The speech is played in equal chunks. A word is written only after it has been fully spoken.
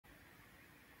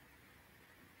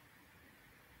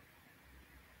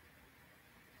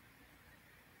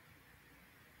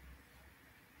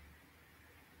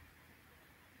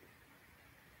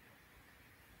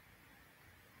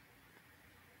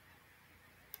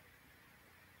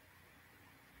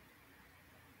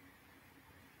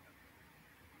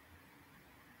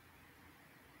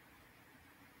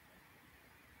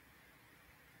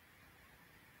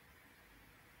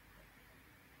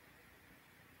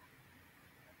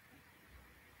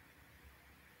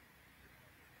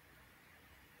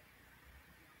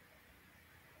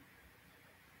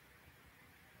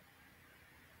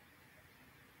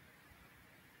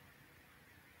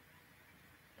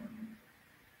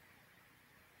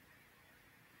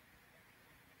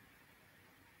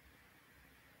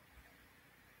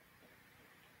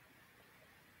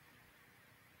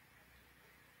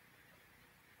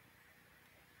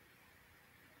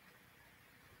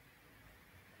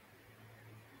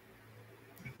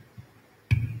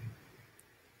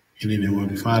In the name of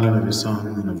the Father, and of the Son,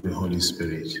 and of the Holy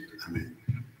Spirit. Amen.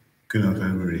 Queen of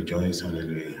heaven, rejoice.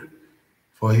 Hallelujah.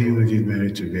 For he will give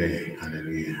Mary today.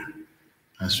 Hallelujah.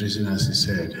 As risen as he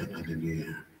said.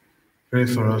 Hallelujah. Pray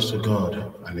for us to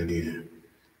God. Hallelujah.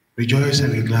 Rejoice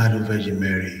and be glad, O Virgin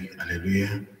Mary.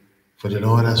 Hallelujah. For the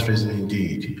Lord has risen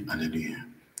indeed. Hallelujah.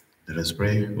 Let us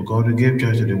pray. O God, who gave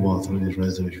joy to the world through the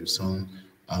resurrection of your Son,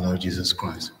 our Lord Jesus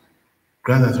Christ.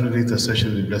 Grant that through the intercession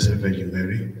of the Blessed Virgin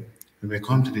Mary, we may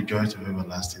come to the joys of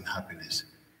everlasting happiness.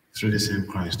 Through the same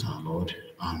Christ our Lord.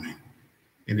 Amen.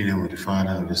 In the name of the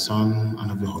Father, and of the Son, and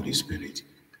of the Holy Spirit.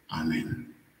 Amen.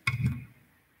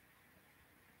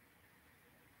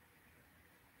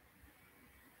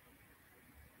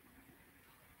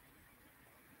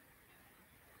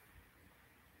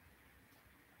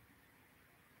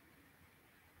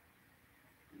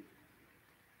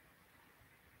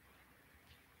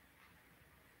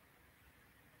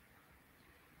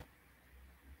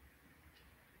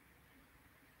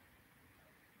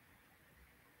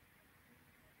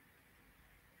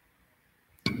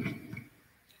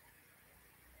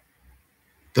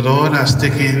 The Lord has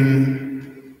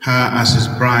taken her as his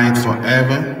bride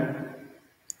forever,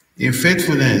 in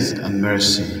faithfulness and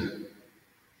mercy.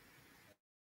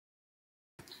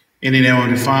 In the name of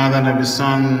the Father, and of the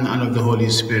Son, and of the Holy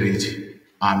Spirit.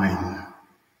 Amen.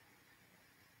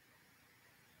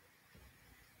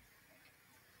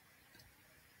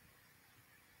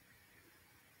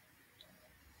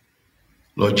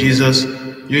 Lord Jesus,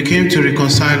 you came to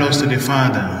reconcile us to the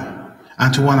Father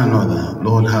and to one another.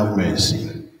 Lord, have mercy.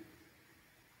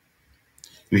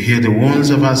 You heal the wounds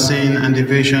of our sin and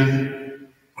division.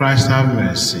 Christ, have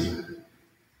mercy.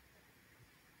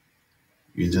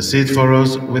 You intercede for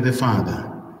us with the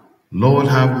Father. Lord,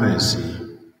 have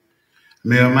mercy.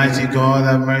 May Almighty God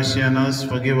have mercy on us,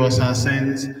 forgive us our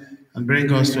sins, and bring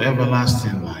us to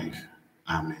everlasting life.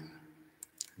 Amen.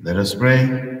 Let us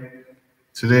pray.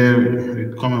 Today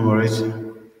we commemorate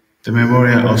the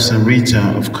memorial of St.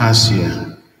 Rita of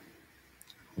Cassia,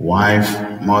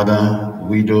 wife, mother,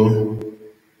 widow,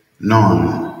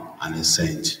 nun, and a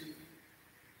saint.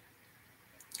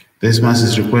 This Mass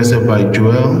is requested by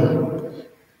Joel,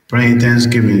 praying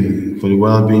thanksgiving for the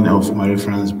well-being of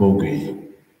Marie-France Bogue.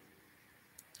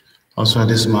 Also at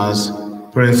this Mass,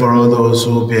 pray for all those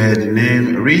who bear the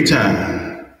name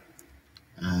Rita,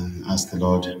 and ask the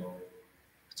Lord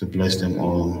to bless them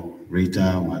all.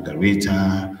 Rita,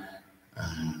 Margarita,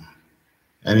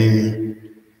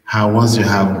 once you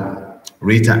have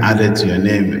Rita added to your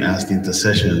name, ask the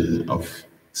intercession of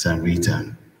Saint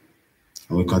Rita.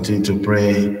 And we continue to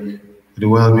pray for the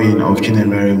well-being of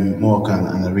Chinemere, Morkan,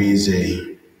 and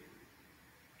Arize.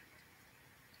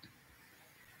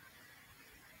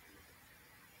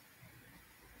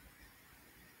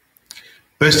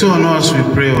 Bestow on us,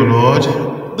 we pray, O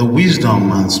Lord, the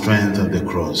wisdom and strength of the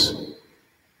cross,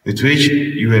 with which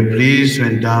you were pleased to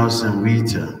endow St.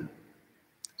 Rita,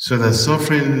 so that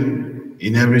suffering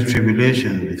in every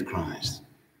tribulation with Christ,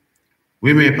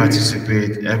 we may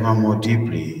participate ever more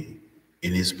deeply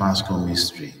in his Paschal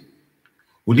mystery,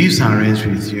 who lives and reigns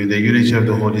with you in the unity of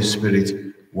the Holy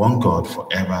Spirit, one God,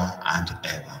 forever and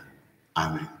ever.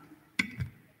 Amen.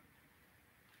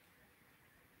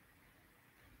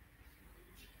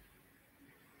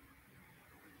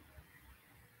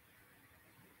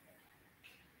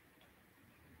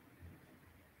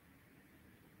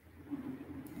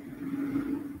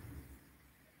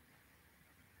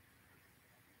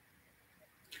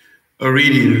 A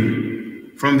reading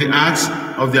from the Acts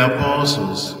of the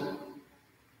Apostles.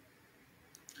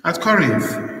 At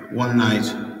Corinth, one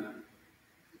night,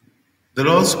 the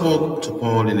Lord spoke to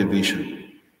Paul in a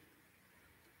vision.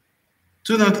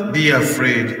 Do not be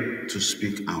afraid to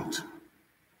speak out,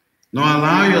 nor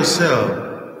allow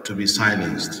yourself to be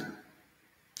silenced.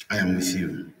 I am with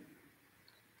you.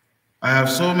 I have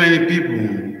so many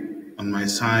people on my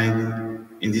side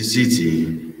in the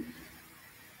city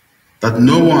that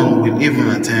no one will even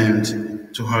attempt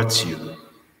to hurt you.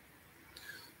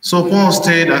 So Paul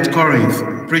stayed at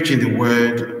Corinth, preaching the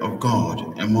word of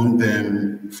God among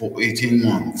them for 18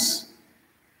 months.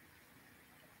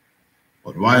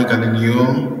 But while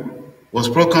Galileo was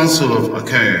proconsul of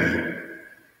Achaia,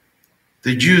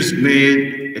 the Jews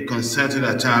made a concerted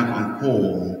attack on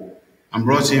Paul and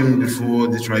brought him before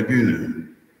the tribunal.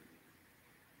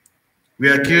 We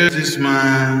accuse this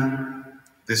man,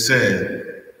 they said,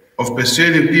 of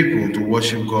persuading people to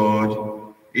worship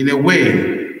God in a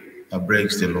way that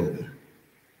breaks the law.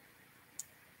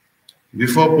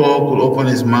 Before Paul could open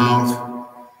his mouth,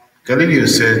 Galileo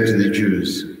said to the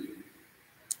Jews,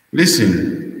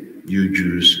 "Listen, you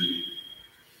Jews,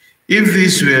 if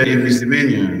this were a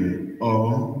misdemeanor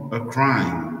or a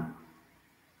crime,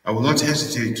 I will not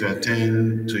hesitate to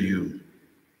attend to you.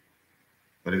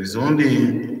 But if it's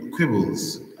only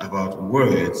quibbles about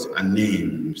words and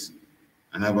names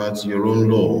and about your own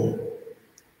law,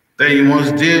 then you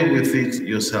must deal with it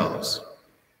yourselves.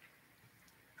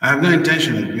 I have no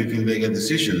intention of making legal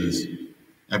decisions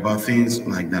about things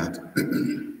like that.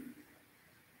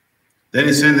 Then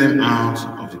he sent them out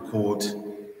of the court,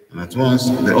 and at once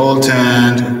they all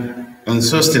turned on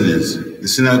Sosthenes, the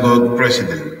synagogue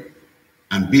president,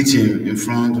 and beat him in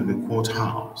front of the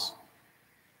courthouse.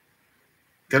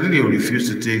 Galileo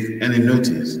refused to take any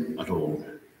notice at all.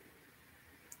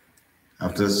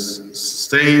 After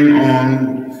staying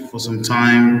on for some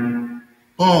time,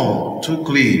 Paul took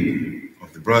leave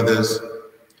of the brothers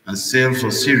and sailed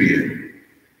for Syria,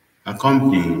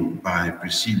 accompanied by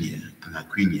Priscilla and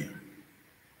Aquila.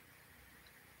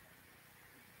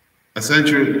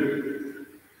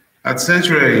 At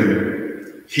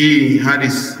Centurion, he had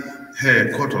his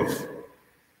hair cut off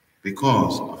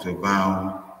because of a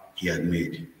vow he had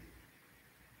made.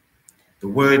 The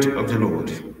word of the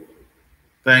Lord.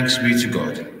 Thanks be to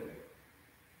God.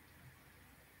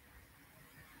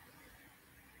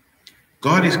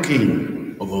 God is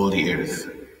King of all the earth.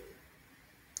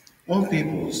 All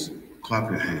peoples,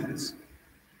 clap your hands.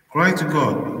 Cry to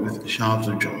God with shouts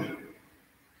of joy.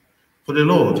 For the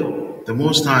Lord, the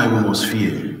Most High, we must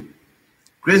fear,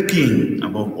 great King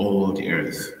above all the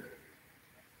earth.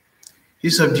 He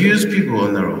subdues people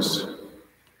under us,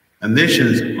 and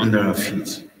nations under our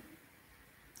feet.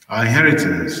 Our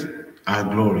inheritance, our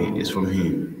glory is from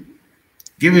him,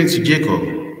 given to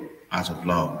Jacob out of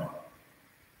love.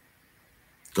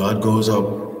 God goes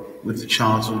up with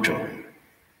shouts of joy.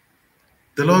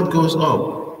 The Lord goes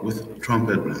up with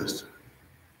trumpet blast.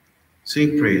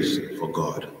 Sing praise for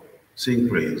God. Sing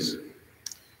praise.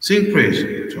 Sing praise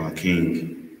to our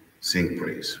King. Sing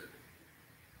praise.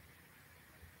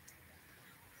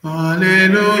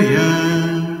 Alleluia.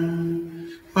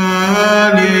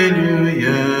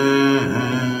 Alleluia.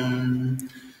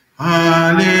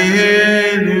 Alleluia.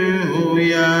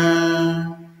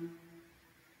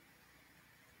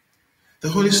 The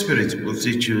Holy Spirit will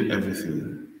teach you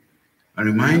everything and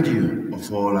remind you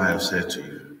of all I have said to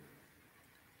you.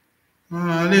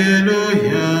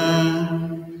 Alleluia.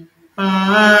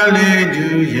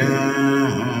 Alleluia.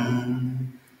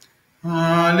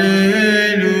 Alleluia.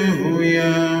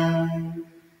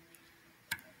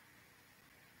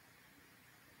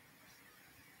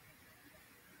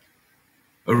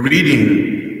 A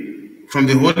reading from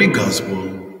the Holy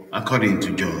Gospel according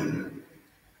to John.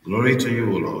 Glory to you,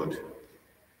 O Lord.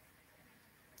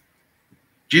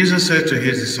 Jesus said to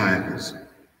his disciples,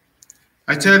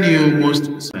 I tell you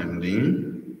most solemnly,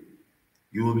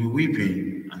 you will be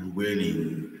weeping and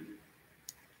wailing,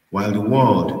 while the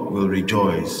world will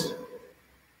rejoice.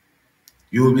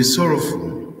 You will be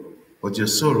sorrowful, but your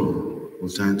sorrow will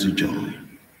turn to joy.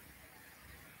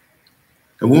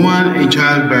 A woman in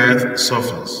childbirth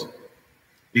suffers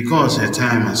because her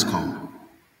time has come.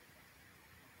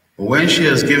 But when she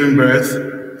has given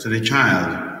birth to the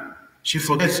child, she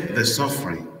forgets the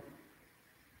suffering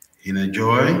in a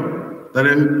joy that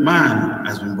a man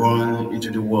has been born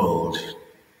into the world.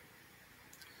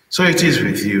 So it is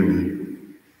with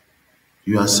you.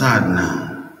 You are sad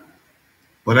now,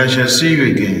 but I shall see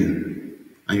you again,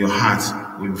 and your heart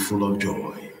will be full of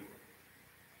joy.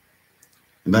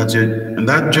 And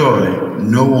that joy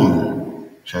no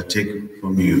one shall take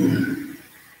from you.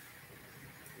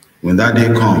 When that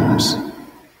day comes,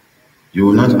 you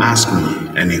will not ask me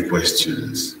any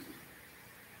questions.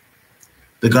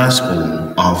 The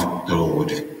Gospel of the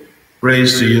Lord.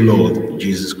 Praise to you, Lord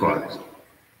Jesus Christ.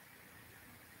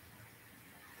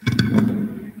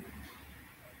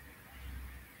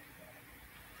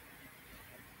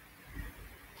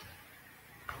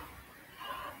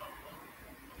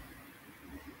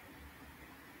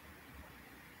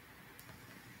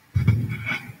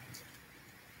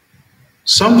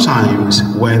 Sometimes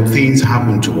when things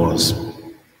happen to us,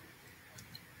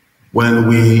 when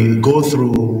we go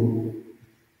through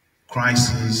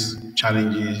crises,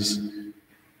 challenges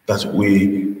that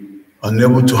we are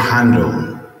unable to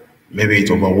handle, maybe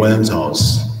it overwhelms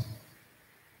us,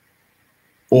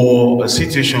 or a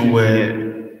situation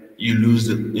where you lose,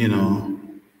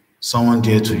 someone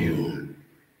dear to you,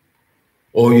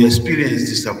 or you experience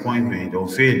disappointment or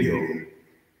failure,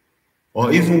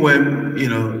 or even when,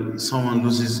 someone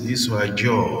loses his or her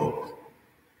job,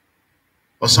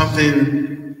 or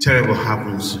something terrible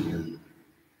happens to you.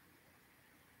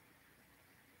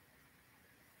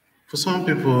 For some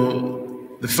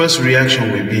people, the first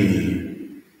reaction will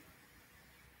be,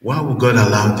 why would God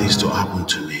allow this to happen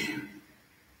to me?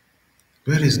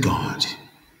 Where is God?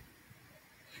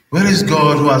 Where is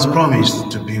God who has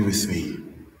promised to be with me?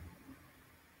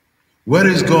 Where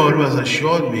is God who has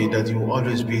assured me that He will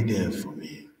always be there for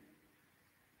me?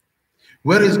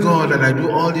 Where is God that I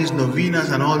do all these novenas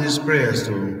and all these prayers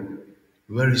to?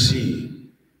 Where is He?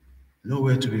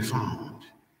 Nowhere to be found.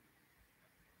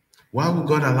 Why would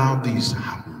God allow this to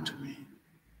happen to me?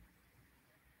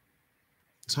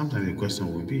 Sometimes the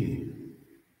question will be,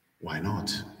 why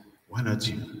not? Why not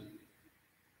you?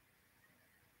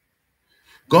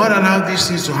 God allowed these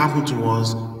things to happen to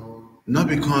us not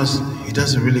because He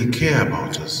doesn't really care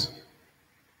about us,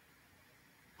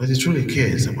 but He truly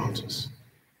cares about us.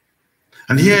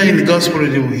 And here in the gospel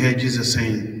reading, we hear Jesus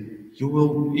saying,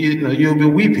 you'll be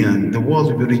weeping and the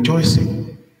world will be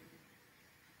rejoicing.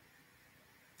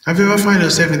 Have you ever found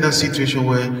yourself in that situation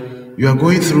where you are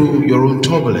going through your own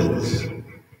turbulence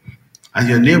and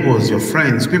your neighbors, your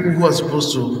friends, people who are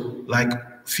supposed to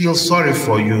feel sorry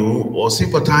for you or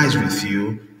sympathize with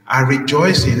you are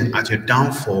rejoicing at your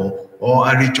downfall or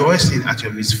are rejoicing at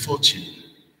your misfortune?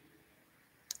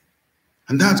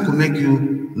 And that could make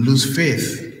you lose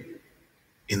faith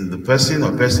in the person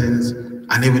or persons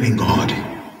and even in God.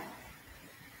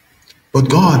 But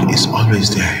God is always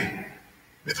there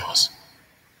with us.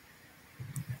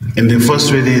 In the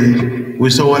first reading, we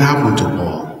saw what happened to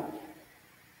Paul.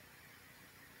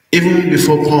 Even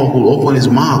before Paul could open his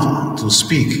mouth to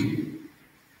speak,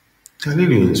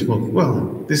 Alleluia spoke.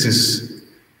 Well, there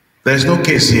is no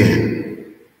case here.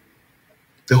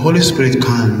 The Holy Spirit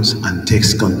comes and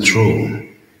takes control.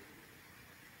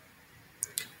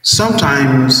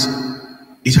 Sometimes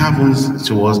it happens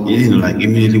to us,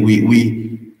 immediately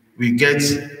we get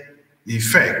the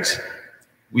effect.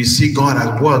 We see God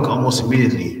at work almost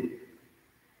immediately.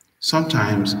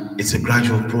 Sometimes it's a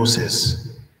gradual process.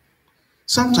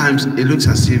 Sometimes it looks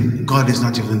as if God is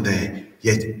not even there,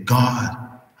 yet God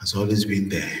has always been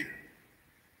there.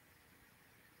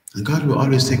 And God will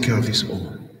always take care of His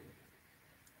own.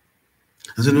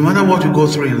 And so no matter what we go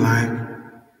through in life,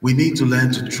 we need to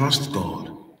learn to trust God,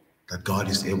 that God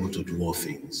is able to do all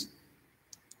things.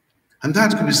 And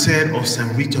that could be said of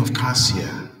Saint Rita of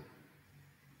Cassia,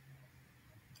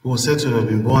 who was said to have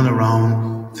been born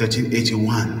around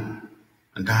 1381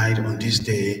 and died on this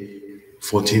day,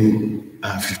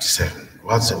 1457,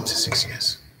 about 76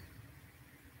 years.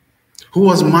 Who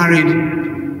was married,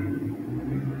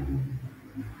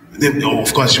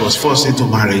 of course she was forced into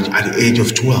marriage at the age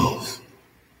of 12.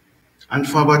 And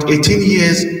for about 18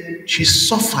 years, she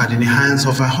suffered in the hands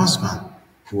of her husband,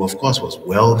 who of course was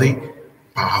wealthy,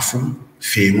 powerful,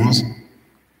 famous.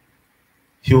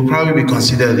 He will probably be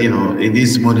considered, in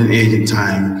this modern age and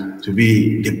time, to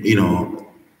be,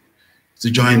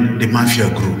 to join the mafia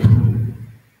group.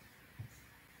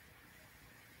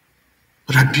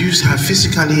 But abused her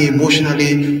physically,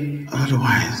 emotionally, and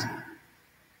otherwise.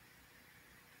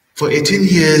 For 18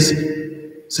 years,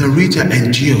 Saint Rita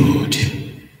endured.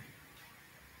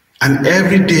 And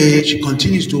every day she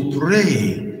continues to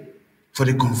pray for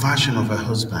the conversion of her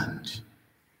husband.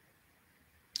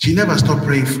 She never stopped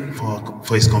praying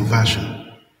for his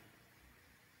conversion.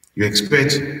 You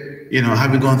expect,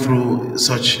 having gone through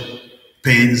such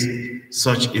pains,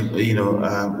 such,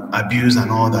 abuse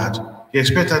and all that, you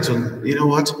expect her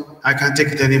to, I can't take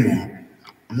it anymore.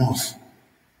 I'm off.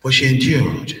 But she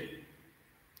endured.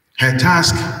 Her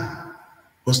task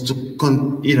was to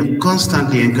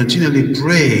constantly and continually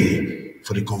pray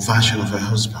for the conversion of her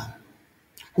husband,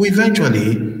 who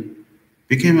eventually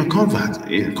became a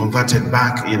converted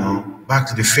back, back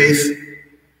to the faith.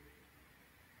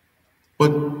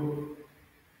 But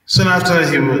soon after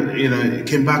he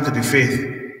came back to the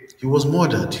faith, he was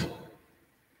murdered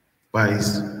by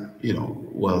his,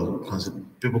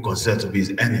 people considered to be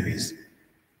his enemies.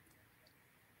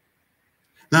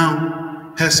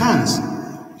 Now, her sons,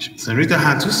 Saint Rita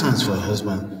had two sons for her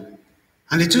husband.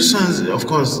 And the two sons, of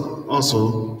course,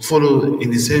 also followed in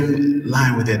the same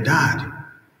line with their dad,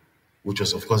 which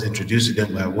was, of course, introduced to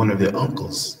them by one of their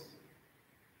uncles.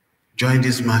 Joined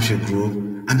this mafia group,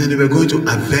 and then they were going to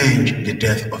avenge the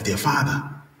death of their father.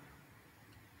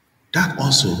 That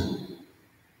also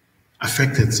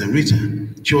affected Saint Rita.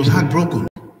 She was heartbroken.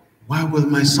 Why will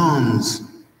my sons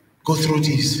go through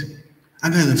this?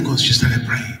 And then, of course, she started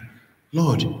praying.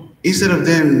 Lord, instead of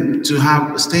them to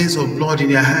have stains of blood in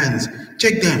their hands,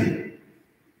 check them.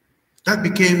 That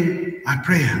became a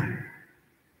prayer.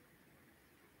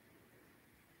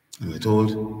 And we're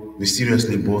told,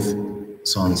 mysteriously, both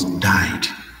sons died.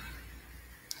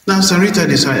 Now, Saint Rita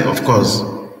decided, of course,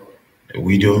 a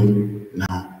widow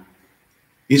now.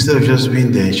 Instead of just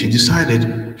being there, she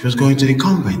decided she was going to the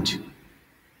convent.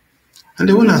 And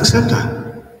they wouldn't accept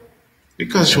her.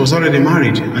 because she was already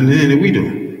married and then a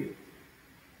widow.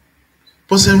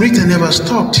 But St. Rita never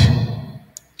stopped,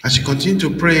 and she continued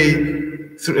to pray,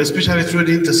 especially through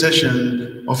the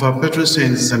intercession of our patron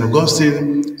saints, St.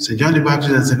 Augustine, St. John the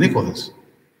Baptist, and St. Nicholas.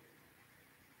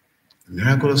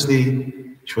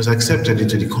 Miraculously, she was accepted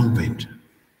into the convent,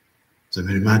 St.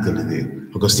 Mary Magdalene,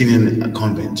 the Augustinian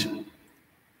convent.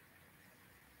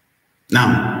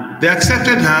 Now, they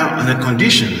accepted her on a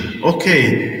condition.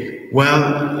 Okay,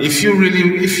 well, if you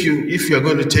are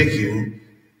going to take you,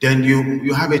 then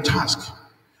you have a task.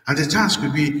 And the task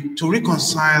will be to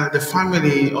reconcile the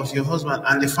family of your husband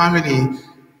and the family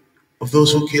of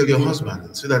those who killed your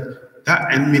husband, so that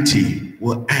that enmity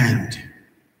will end.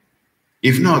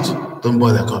 If not, don't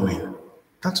bother coming.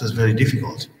 That was very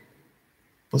difficult.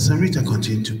 But St. Rita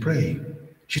continued to pray.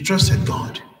 She trusted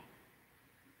God.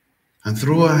 And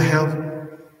through her help,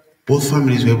 both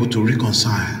families were able to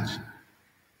reconcile.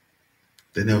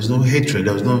 Then there was no hatred,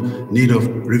 there was no need of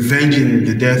revenging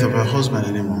the death of her husband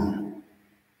anymore.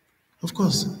 Of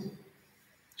course,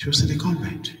 she was in the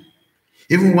convent.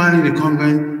 Even while in the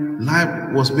convent,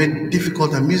 life was made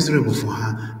difficult and miserable for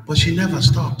her, but she never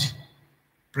stopped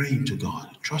praying to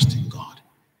God, trusting God.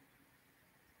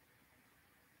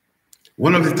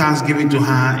 One of the tasks given to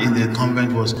her in the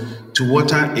convent was to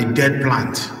water a dead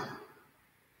plant.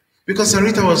 Because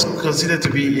Rita was considered to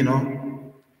be, a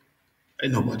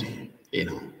nobody,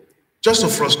 just to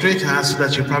frustrate her so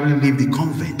that she'd probably leave the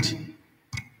convent.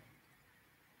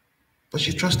 But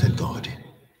she trusted God.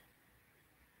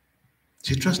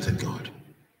 She trusted God.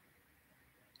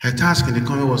 Her task in the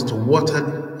convent was to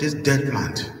water this dead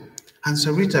plant. And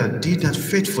Rita did that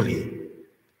faithfully.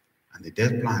 And the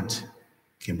dead plant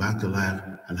came back to life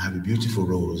and have a beautiful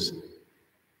rose.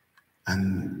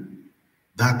 And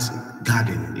that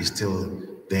garden is still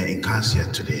there in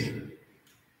Cassia today.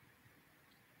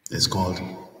 It's called,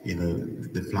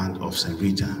 the plant of St.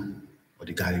 Rita, or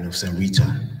the garden of St.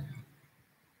 Rita.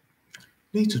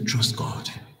 We need to trust God.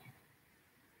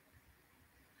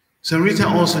 St. Rita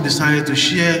also decided to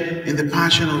share in the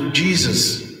passion of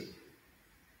Jesus.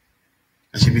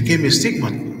 And she became a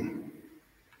stigmat.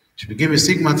 She became a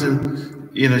stigmat.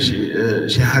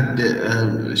 She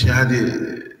had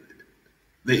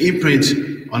the imprint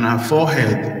on her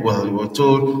forehead. Well, we were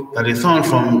told that a thorn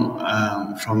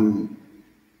from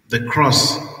the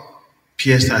cross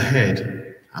pierced her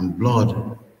head, and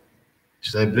blood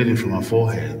started bleeding from her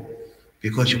forehead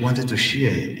because she wanted to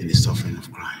share in the suffering of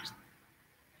Christ.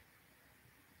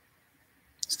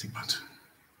 Stigmat.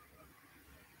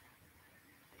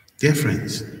 Dear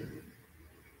friends,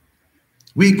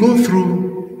 we go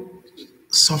through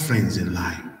sufferings in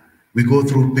life. We go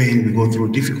through pain, we go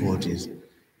through difficulties.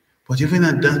 But even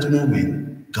at that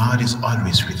moment, God is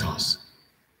always with us.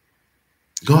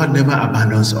 God never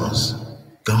abandons us.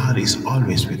 God is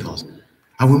always with us.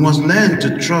 And we must learn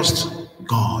to trust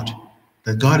God,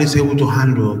 that God is able to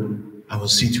handle our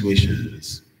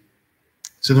situations.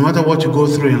 So no matter what you go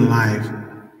through in life,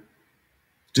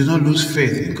 do not lose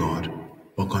faith in God,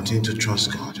 but continue to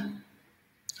trust God.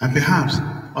 And perhaps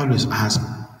always ask,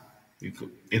 the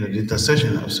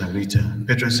intercession of St. Rita,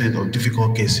 patron saint of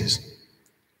difficult cases,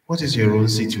 what is your own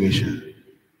situation?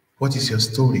 What is your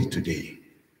story today?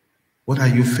 What are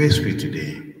you faced with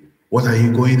today? What are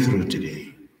you going through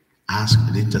today? Ask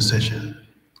the intercession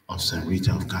of St.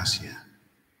 Rita of Cassia,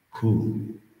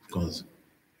 who, of course,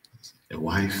 is a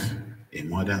wife, a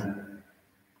mother,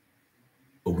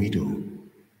 a widow,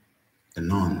 a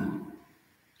nun,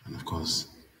 and of course,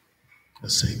 a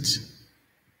saint.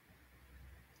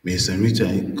 May St. Rita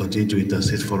continue to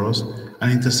intercede for us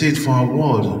and intercede for our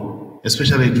world,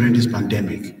 especially during this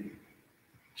pandemic.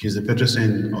 She is the patron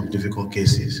saint of difficult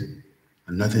cases,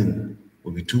 and nothing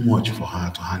will be too much for her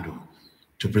to handle,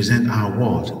 to present our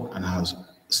world and our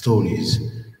stories,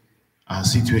 our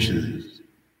situations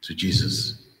to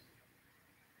Jesus.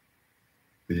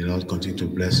 May the Lord continue to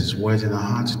bless his words in our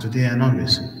hearts today and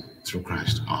always, through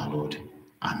Christ our Lord.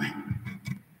 Amen.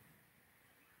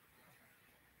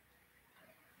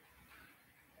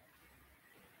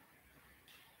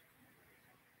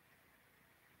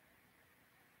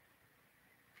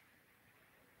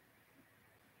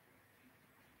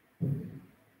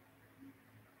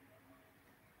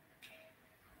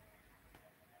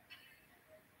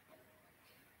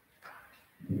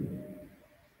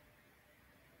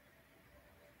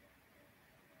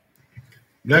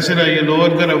 Blessed are you,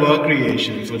 Lord God of all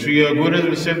creation, for through your goodness we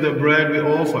receive the bread we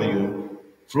offer you.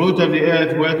 Fruit of the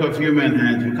earth, work of human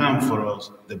hands, become for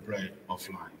us the bread of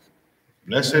life.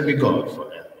 Blessed be God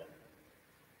forever.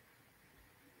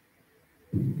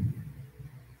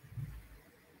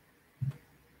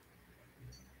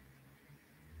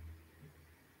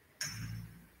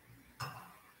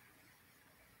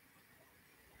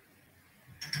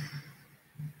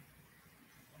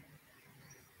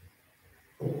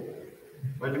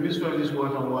 By the mystery of this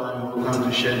water and wine, we will come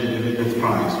to share the divinity of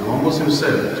Christ, who humbles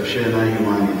himself to share in our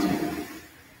humanity.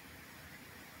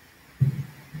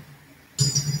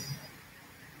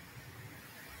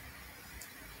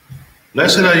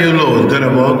 Blessed are you, Lord, God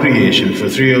of all creation, for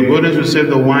through your goodness we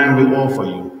save the wine we offer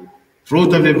you.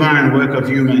 Fruit of divine work of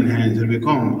human hands, and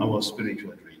become our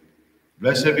spiritual drink.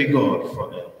 Blessed be God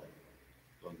forever.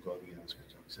 Lord God, we ask you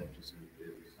to accept us in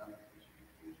prayer.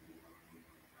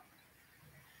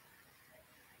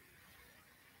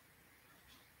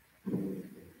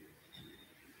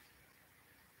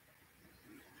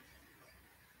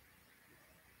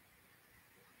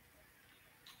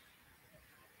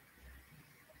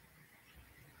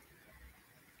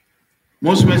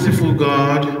 Most merciful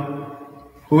God,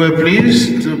 who were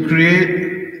pleased to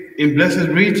create in blessed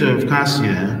Rita of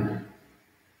Cassia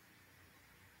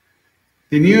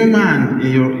the new man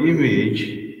in your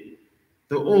image,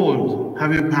 the old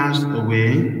having passed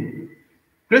away,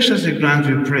 graciously grant,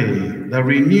 we pray, that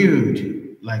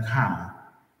renewed like her,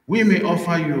 we may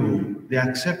offer you the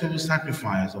acceptable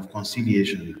sacrifice of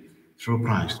conciliation through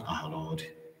Christ our Lord.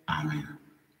 Amen.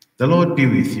 The Lord be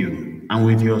with you and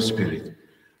with your spirit.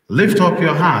 Lift up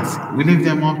your hearts, we lift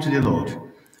them up to the Lord.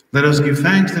 Let us give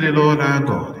thanks to the Lord our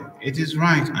God. It is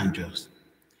right and just.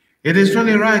 It is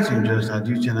truly right and just, our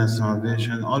duty and our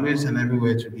salvation, always and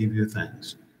everywhere to give you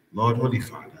thanks, Lord, Holy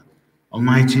Father,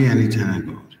 Almighty and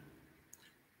eternal God.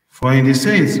 For in the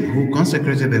saints who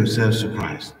consecrated themselves to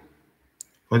Christ,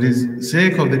 for the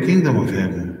sake of the kingdom of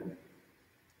heaven,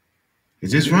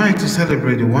 it is right to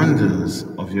celebrate the wonders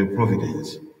of your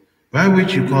providence, by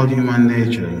which you called human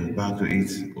nature back to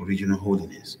its original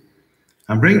holiness,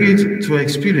 and bring it to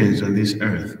experience on this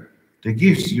earth the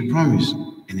gifts you promised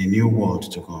in a new world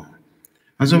to come.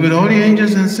 And so with all the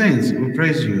angels and saints, we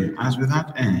praise you, as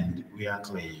without end we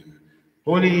acclaim.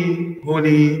 Holy,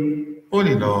 holy,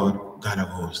 holy Lord, God of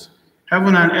hosts,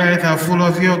 heaven and earth are full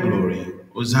of your glory.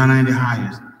 Hosanna in the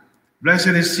highest. Blessed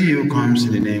is he who comes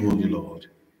in the name of the Lord.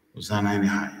 Hosanna in the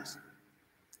highest.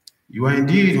 You are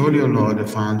indeed holy, O Lord, the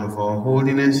fount of all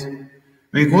holiness.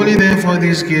 Make holy therefore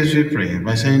these gifts, we pray,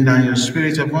 by sending down your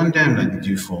Spirit upon them like the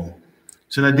dewfall,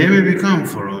 so that they may become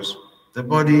for us the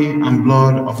body and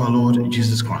blood of our Lord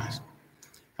Jesus Christ.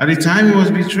 At the time he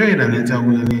was betrayed and entered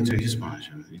willingly into his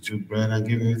passion, he took bread and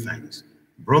gave you thanks,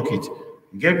 broke it,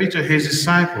 gave it to his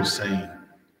disciples, saying,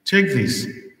 "Take this,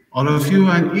 all of you,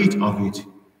 and eat of it,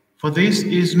 for this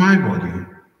is my body,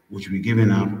 which will be given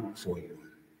up for you."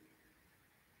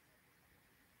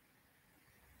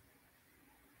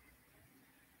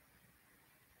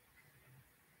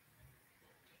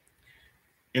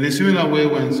 In a similar way,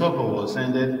 when supper was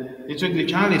ended, he took the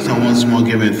chalice and once more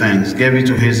giving thanks, gave it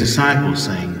to his disciples,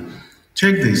 saying,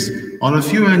 "Take this, all of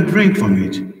you, and drink from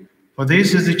it, for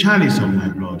this is the chalice of my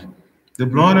blood, the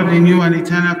blood of the new and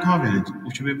eternal covenant,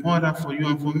 which will be poured out for you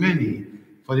and for many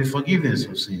for the forgiveness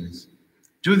of sins.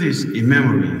 Do this in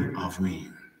memory of me."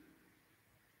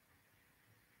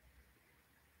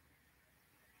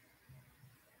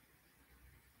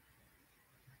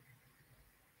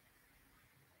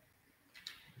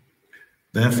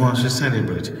 Therefore, as we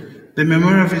celebrate the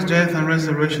memory of his death and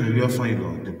resurrection, we offer you,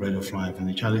 Lord, the bread of life and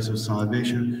the chalice of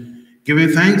salvation, giving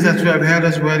thanks that you have held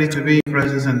us worthy to be in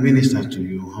presence and minister to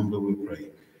you. Humbly we pray,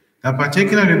 that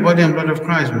partaking of the body and blood of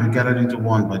Christ may be gathered into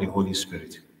one by the Holy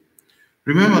Spirit.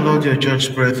 Remember, Lord, your church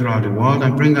spread throughout the world,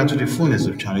 and bring her to the fullness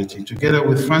of charity, together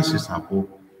with Francis our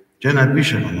Pope, John our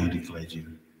Bishop, and all the clergy.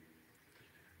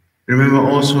 Remember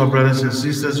also our brothers and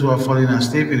sisters who are falling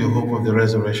asleep in the hope of the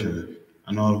resurrection,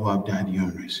 and all who have died in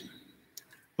your mercy.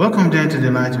 Welcome them to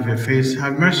the light of your face.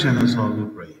 Have mercy on us all, we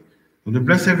pray. With the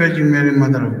Blessed Virgin Mary,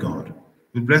 Mother of God,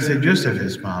 with Blessed Joseph,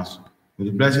 his spouse, with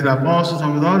the blessed apostles,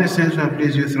 and with all the saints who have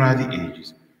pleased you throughout the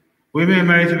ages, we may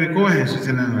merit to be co-heirs with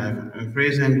eternal life, and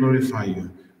praise and glorify you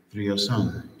through your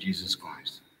Son, Jesus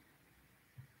Christ.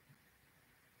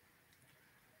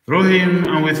 Through him,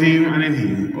 and with him, and in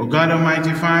him, O God,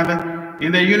 Almighty Father,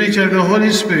 in the unity of the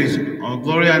Holy Spirit, all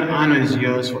glory and honor is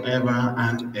yours forever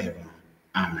and ever.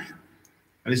 Amen.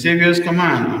 At the Savior's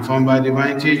command, informed by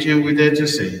divine teaching, we dare to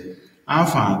say, Our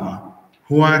Father,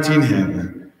 who art in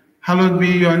heaven, hallowed be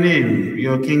your name,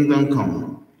 your kingdom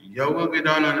come. Your will be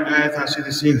done on earth as it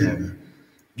is in heaven.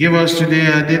 Give us today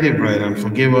our daily bread, and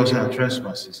forgive us our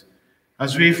trespasses,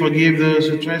 as we forgive those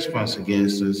who trespass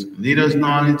against us. Lead us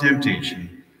not into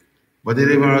temptation, but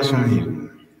deliver us from evil.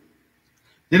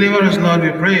 Deliver us, Lord,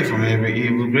 we pray, from every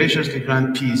evil. Graciously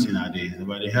grant peace in our days, and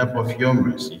by the help of your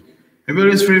mercy, may we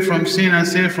be free from sin and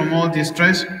saved from all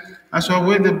distress, as we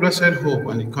await the blessed hope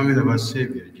and the coming of our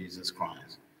Savior, Jesus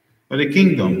Christ. For the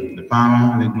kingdom, the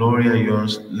power, and the glory are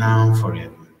yours, now and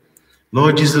forever.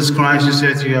 Lord Jesus Christ, you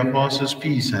said to your apostles,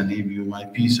 peace I leave you, my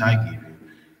peace I give you.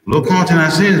 Look not on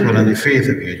our sins, but on the faith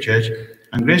of your church,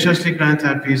 and graciously grant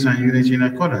our peace and unity in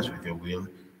accordance with your will,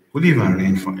 who live and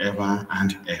reign forever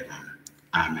and ever.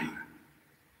 Amen.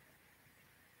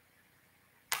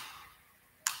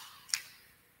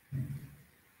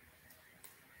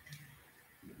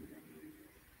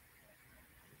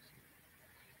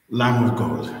 Lamb of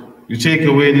God, you take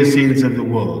away the sins of the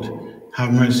world,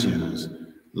 have mercy on us.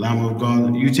 Lamb of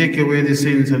God, you take away the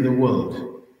sins of the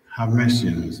world, have mercy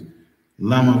on us.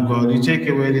 Lamb of God, you take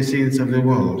away the sins of the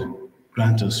world,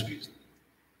 grant us peace.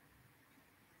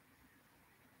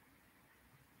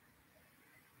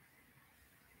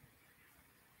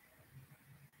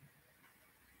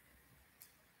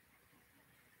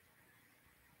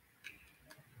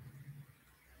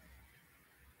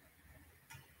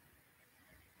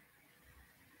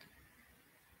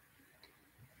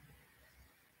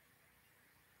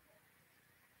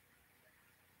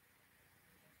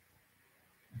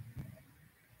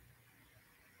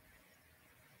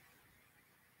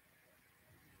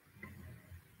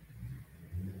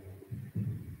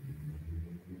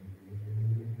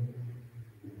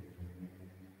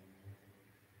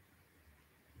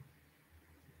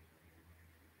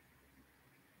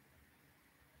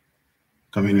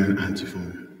 Communion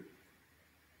Antiphon.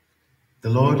 The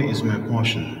Lord is my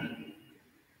portion.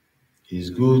 He is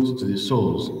good to the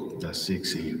souls that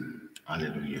seeks him.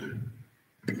 Alleluia.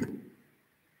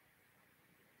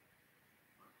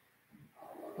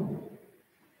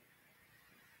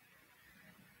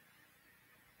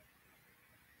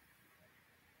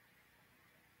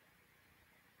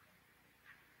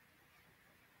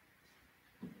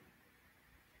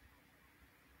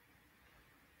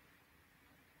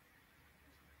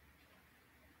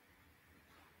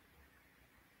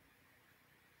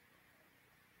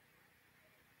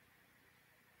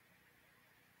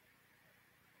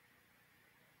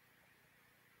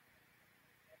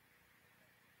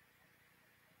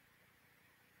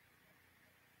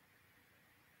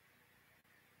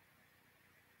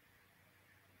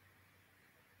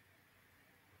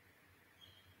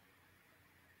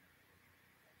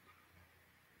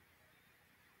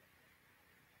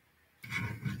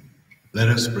 Let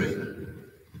us pray.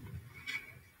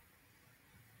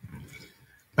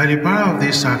 By the power of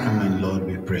this sacrament, Lord,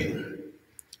 we pray.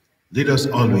 Lead us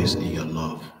always in your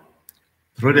love,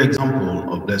 through the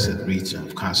example of Blessed Rita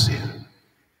of Cassia,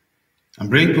 and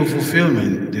bring to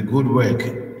fulfillment the good work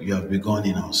you have begun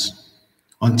in us,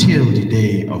 until the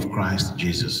day of Christ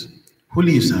Jesus, who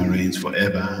lives and reigns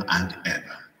forever and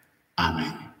ever.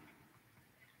 Amen.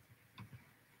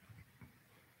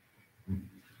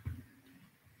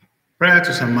 Prayer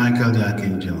to St. Michael the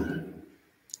Archangel.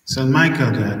 St.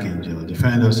 Michael the Archangel,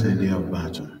 defend us in the day of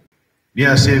battle. Be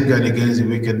our safeguard against the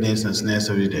wickedness and snares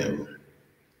of the devil.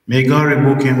 May God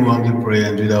rebuke him who humbly pray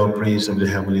and do thou prince of the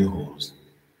heavenly host.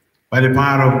 By the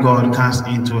power of God, cast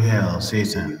into hell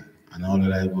Satan and all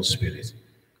the evil spirits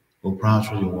who prowl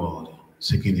through the world,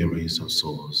 seeking the ruins of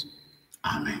souls.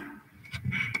 Amen.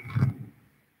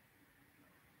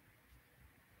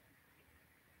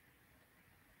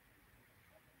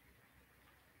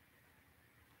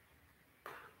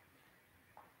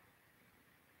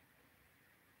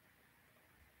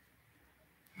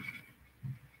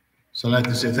 So I'd like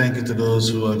to say thank you to those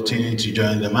who are tuning to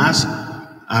join the Mass.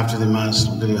 After the Mass,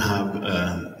 we're going to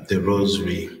have the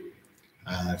Rosary.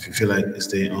 If you feel like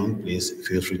staying on, please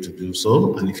feel free to do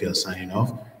so. And if you are signing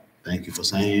off, thank you for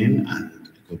signing in and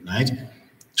good night.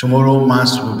 Tomorrow,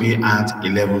 Mass will be at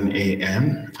 11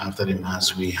 a.m. After the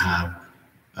Mass, we have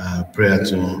prayer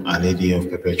to Our Lady of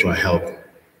Perpetual Help.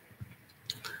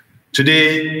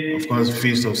 Today, of course,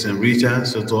 Feast of St. Rita.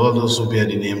 So to all those who bear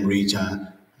the name Rita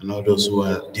and all those who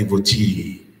are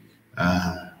devotee,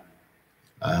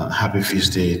 happy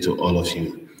feast day to all of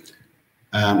you.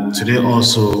 Today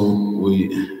also,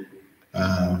 we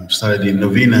started the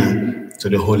novena to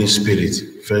the Holy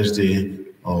Spirit, first day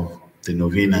of the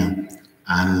novena.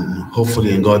 And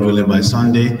hopefully, and God willing, by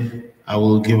Sunday, I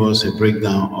will give us a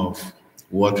breakdown of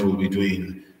what we'll be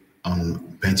doing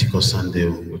on Pentecost Sunday,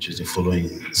 which is the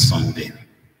following Sunday.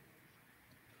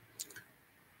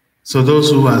 So those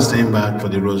who are staying back for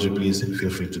the Rosary, please feel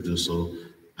free to do so.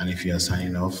 And if you are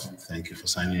signing off, thank you for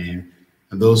signing in.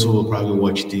 And those who will probably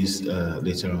watch this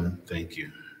later on, thank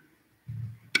you.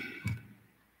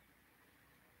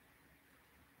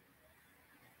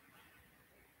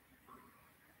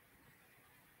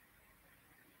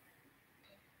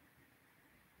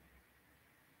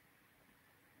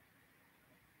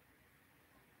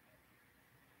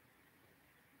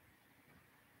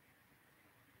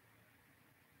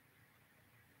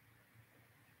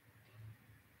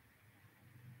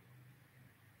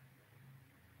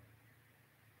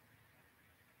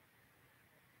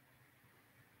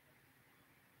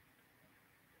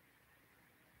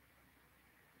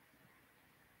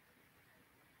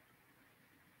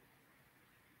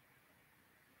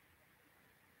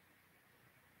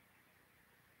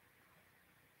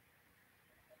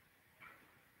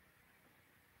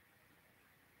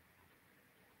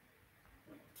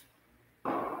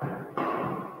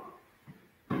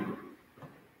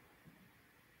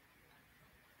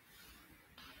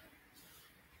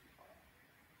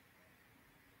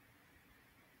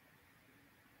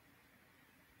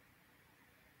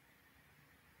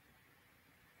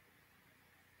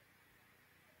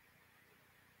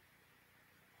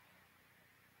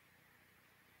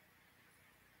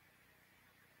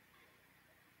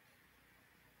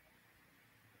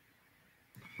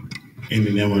 In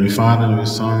the name of the Father, and of the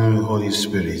Son, and of the Holy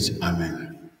Spirit.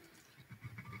 Amen.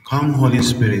 Come, Holy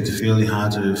Spirit, fill the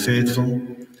hearts of the faithful,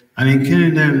 and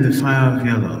enkindle them the fire of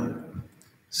your love.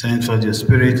 Send forth your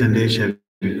Spirit, and they shall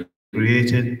be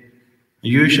created, and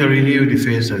you shall renew the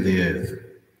face of the earth.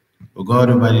 O God,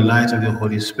 who by the light of the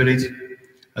Holy Spirit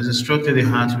has instructed the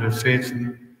hearts of the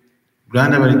faithful,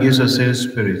 grant that by the gifts of the same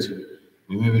Spirit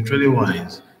we may be truly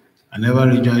wise, and ever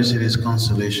rejoice in his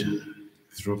consolation.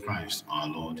 Through Christ our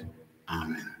Lord.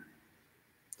 Amen.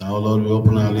 Thou, Lord, will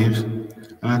open our lips, and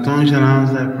our tongue shall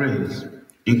announce thy praise.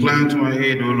 Incline to our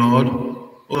aid, O Lord.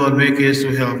 O Lord, make haste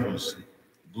to help us.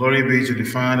 Glory be to the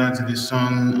Father, and to the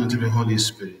Son, and to the Holy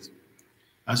Spirit,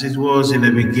 as it was in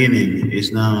the beginning,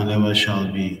 is now, and ever shall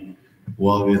be,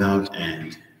 world without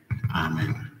end.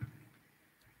 Amen.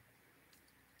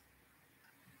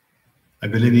 I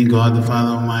believe in God, the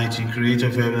Father Almighty, creator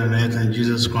of heaven and earth, and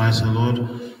Jesus Christ, our Lord,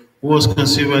 who was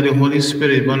conceived by the Holy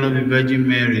Spirit, born of the Virgin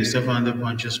Mary, suffered under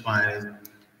Pontius Pilate,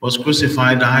 was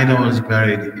crucified, died, and was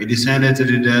buried. He descended to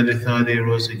the dead, the third day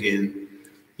rose again.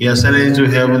 He ascended into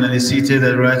heaven and is seated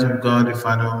at the right of God, the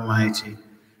Father Almighty.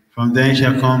 From thence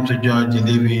shall come to judge the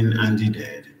living and the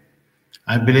dead.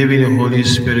 I believe in the Holy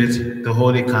Spirit, the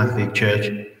Holy Catholic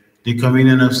Church, the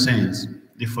communion of saints,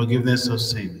 the forgiveness of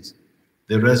sins,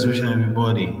 the resurrection of the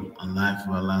body, and life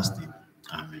everlasting.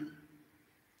 Amen.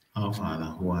 Our Father,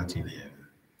 who art in heaven,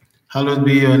 hallowed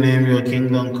be your name, your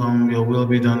kingdom come, your will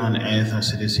be done on earth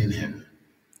as it is in heaven.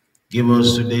 Give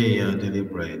us today our daily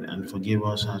bread, and forgive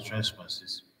us our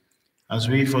trespasses, as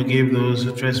we forgive those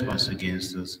who trespass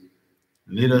against us.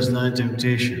 Lead us not into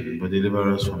temptation, but deliver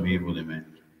us from evil. Amen.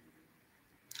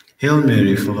 Hail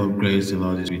Mary, full of grace, the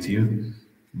Lord is with you.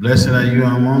 Blessed are you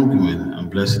among women,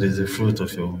 and blessed is the fruit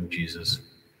of your womb, Jesus.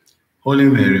 Holy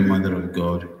Mary, Mother of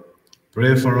God,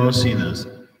 pray for us sinners,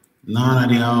 now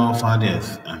and at the hour of our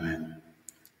death. Amen.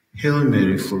 Hail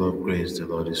Mary, full of grace, the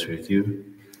Lord is with you.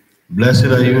 Blessed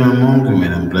are you among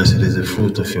women, and blessed is the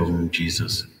fruit of your womb,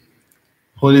 Jesus.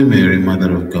 Holy Mary,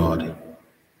 Mother of God,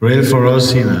 pray for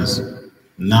us sinners,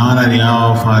 now and at the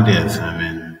hour of our death.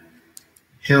 Amen.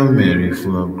 Hail Mary,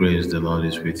 full of grace, the Lord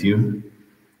is with you.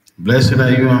 Blessed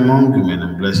are you among women,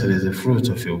 and blessed is the fruit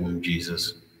of your womb,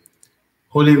 Jesus.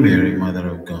 Holy Mary, Mother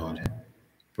of God,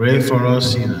 pray for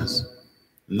us sinners,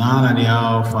 now and at the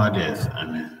hour of our death.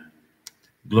 Amen.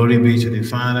 Glory be to the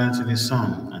Father, and to the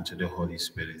Son, and to the Holy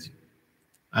Spirit,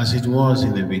 as it was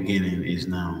in the beginning, is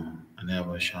now, and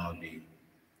ever shall be,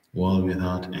 world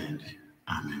without end.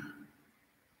 Amen.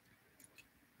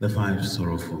 The five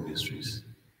sorrowful mysteries.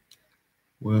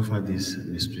 We offer these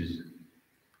mysteries,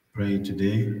 praying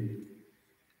today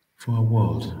for our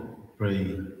world,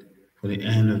 praying for the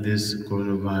end of this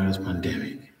coronavirus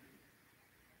pandemic.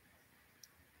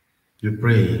 We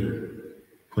pray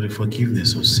for the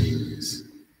forgiveness of sins,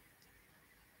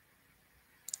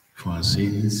 for our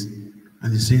sins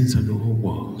and the sins of the whole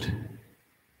world.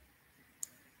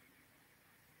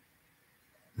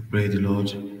 We pray the Lord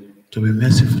to be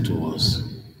merciful to us.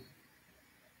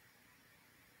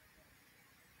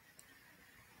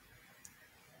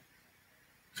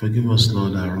 Forgive us,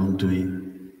 Lord, our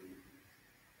wrongdoing.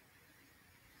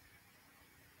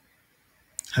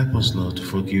 Help us, Lord, to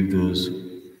forgive those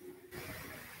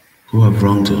who have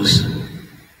wronged us,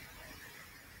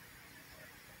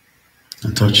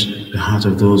 and touch the heart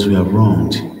of those we have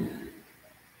wronged,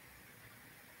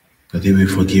 that they may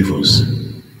forgive us.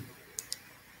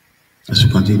 As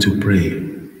we continue to pray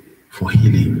for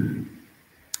healing,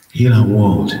 heal our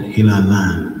world, heal our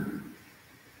land,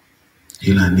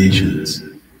 heal our nations,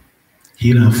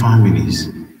 heal our families,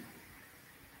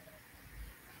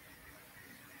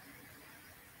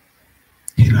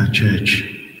 heal our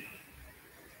church,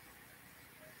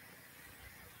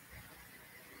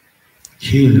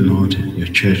 heal, Lord, your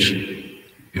church,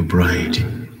 your bride.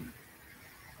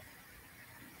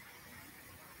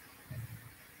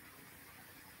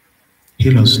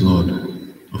 Heal us, Lord,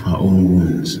 of our own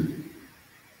wounds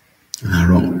and our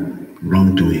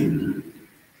wrongdoing.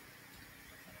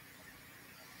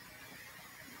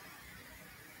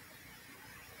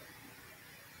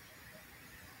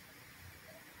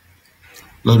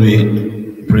 Lord,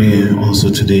 we pray also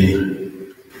today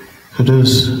for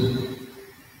those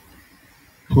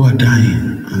who are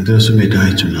dying and those who may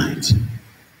die tonight.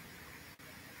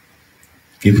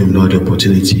 Give them, Lord, the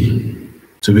opportunity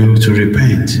to be able to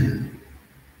repent,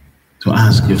 to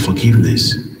ask your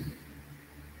forgiveness,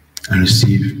 and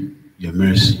receive your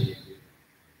mercy.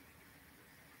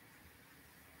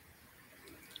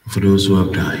 For those who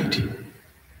have died,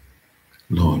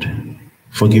 Lord,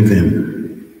 forgive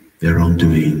them their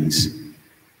wrongdoings,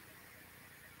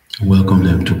 and welcome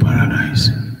them to paradise.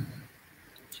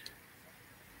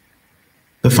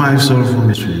 The five sorrowful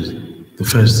mysteries. The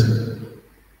first,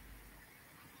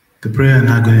 the prayer and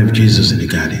agony of Jesus in the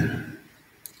garden.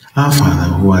 Our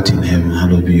Father, who art in heaven,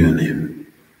 hallowed be your name.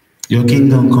 Your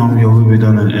kingdom come, your will be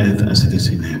done on earth as it is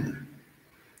in heaven.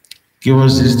 Give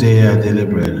us this day our daily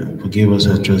bread, and forgive us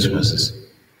our trespasses,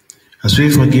 as we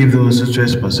forgive those who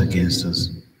trespass against us.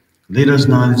 Lead us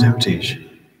not into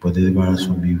temptation, but deliver us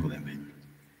from evil. Amen.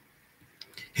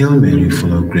 Hail Mary,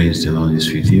 full of grace, the Lord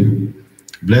is with you.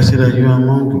 Blessed are you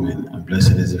among women, and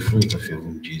blessed is the fruit of your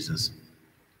womb, Jesus.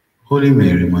 Holy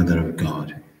Mary, Mother of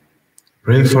God,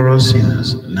 pray for us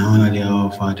sinners, now and at the hour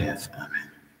of our death.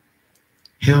 Amen.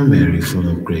 Hail Mary, full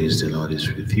of grace, the Lord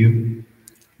is with you.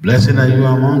 Blessed are you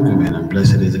among women, and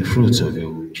blessed is the fruit of your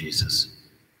womb, Jesus.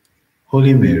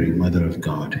 Holy Mary, Mother of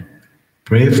God,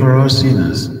 pray for us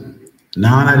sinners,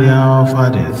 now and at the hour of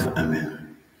our death.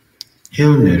 Amen.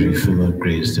 Hail Mary, full of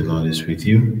grace, the Lord is with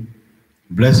you.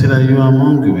 Blessed are you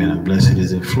among women, and blessed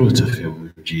is the fruit of your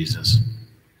womb, Jesus.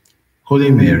 Holy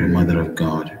Mary, Mother of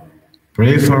God,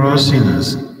 pray for us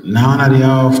sinners, now and at the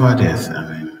hour of our death.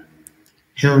 Amen.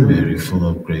 Hail Mary, full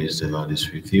of grace, the Lord is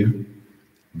with you.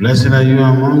 Blessed are you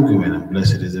among women, and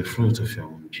blessed is the fruit of your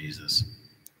womb, Jesus.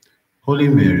 Holy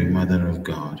Mary, Mother of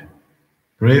God,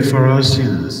 pray for us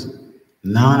sinners,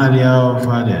 now and at the hour of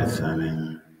our death.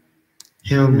 Amen.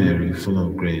 Hail Mary, full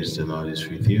of grace, the Lord is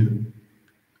with you.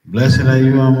 Blessed are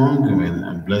you among women,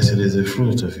 and blessed is the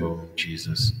fruit of your womb,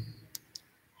 Jesus.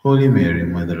 Holy Mary,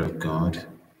 Mother of God,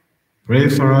 pray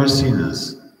for us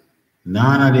sinners,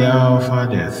 now and at the hour of our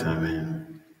death.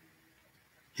 Amen.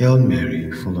 Hail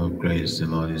Mary, full of grace, the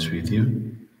Lord is with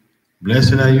you.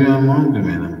 Blessed are you among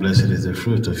women, and blessed is the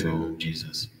fruit of your womb,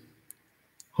 Jesus.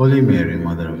 Holy Mary,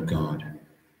 Mother of God,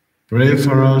 pray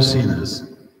for us sinners,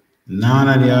 now and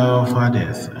at the hour of our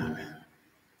death. Amen.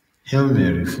 Hail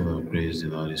Mary, full of grace, the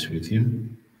Lord is with you.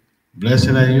 Blessed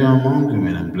are you among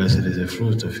women, and blessed is the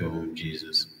fruit of your womb,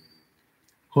 Jesus.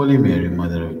 Holy Mary,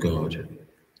 Mother of God,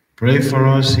 pray for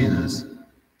us sinners,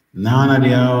 now and at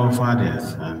the hour of our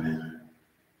death. Amen.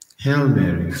 Hail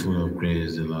Mary, full of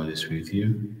grace, the Lord is with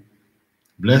you.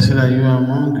 Blessed are you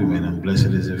among women, and blessed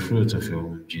is the fruit of your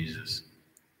womb, Jesus.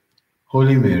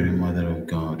 Holy Mary, Mother of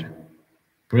God,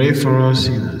 pray for us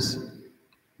sinners,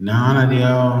 now and at the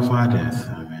hour of our death.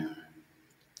 Amen.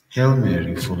 Hail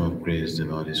Mary, full of grace, the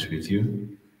Lord is with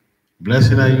you.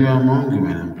 Blessed are you among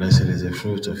women, and blessed is the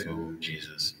fruit of your womb,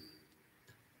 Jesus.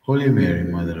 Holy Mary,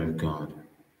 Mother of God,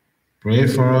 pray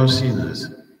for us sinners,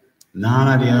 now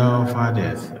and at the hour of our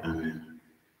death. Amen.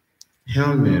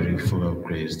 Hail Mary, full of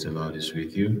grace, the Lord is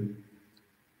with you.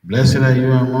 Blessed are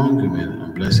you among women,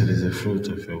 and blessed is the fruit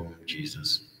of your womb,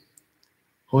 Jesus.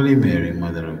 Holy Mary,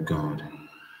 Mother of God,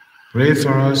 pray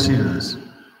for us sinners,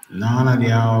 now and at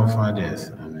the hour of our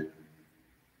death. Amen.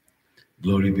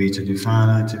 Glory be to the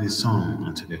Father, and to the Son,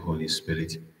 and to the Holy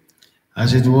Spirit,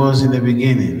 as it was in the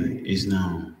beginning, is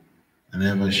now, and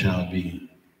ever shall be,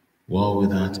 world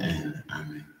without end.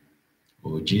 Amen.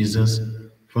 O Jesus,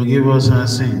 forgive us our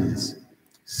sins,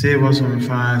 save us from the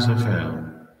fires of hell,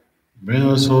 bring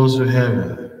us souls to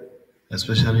heaven,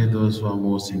 especially those who are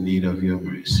most in need of your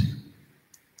mercy.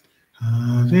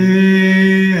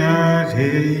 Ave,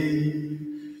 Ave,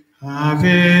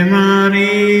 Ave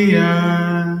Maria,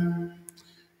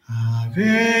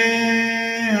 Ave,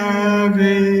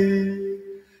 Ave,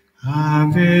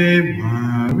 Ave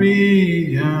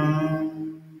Maria.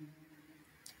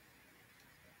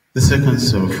 The second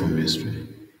sorrowful mystery,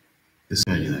 the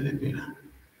Virgin Alleluia.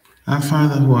 Our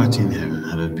Father who art in heaven,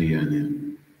 hallowed be your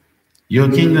name.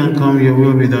 Your kingdom come, your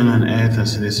will be done on earth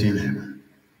as it is in heaven.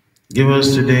 Give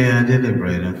us today our daily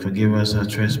bread, and forgive us our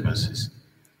trespasses,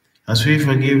 as we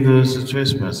forgive those who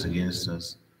trespass against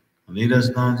us. And lead us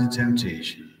not into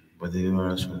temptation, but deliver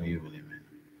us from evil. Amen.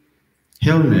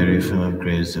 Hail Mary, full of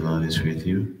grace, the Lord is with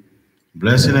you.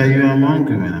 Blessed are you among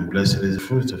women, and blessed is the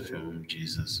fruit of your womb,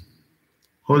 Jesus.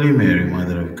 Holy Mary,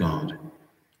 Mother of God,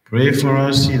 pray for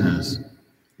us sinners,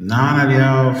 now and at the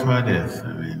hour of our death.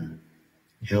 Amen.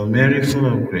 Hail Mary, full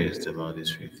of grace, the Lord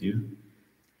is with you.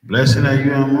 Blessed are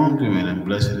you among women, and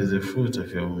blessed is the fruit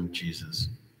of your womb, Jesus.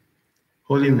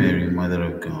 Holy Mary, Mother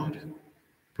of God,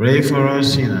 pray for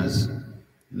us sinners,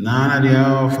 now and at the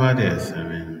hour of our death.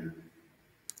 Amen.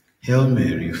 Hail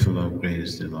Mary, full of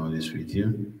grace, the Lord is with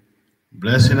you.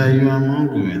 Blessed are you among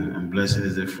women, and blessed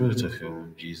is the fruit of your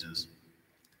womb, Jesus.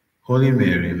 Holy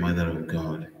Mary, Mother of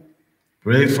God,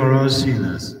 pray for us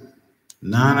sinners,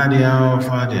 now and at the hour of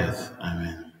our death.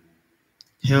 Amen.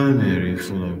 Hail Mary,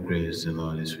 full of grace, the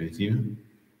Lord is with you.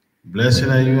 Blessed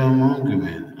are you among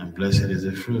women, and blessed is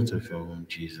the fruit of your womb,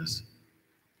 Jesus.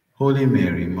 Holy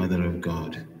Mary, Mother of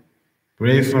God,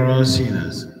 pray for us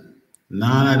sinners,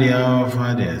 now and at the hour of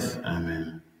our death.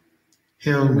 Amen.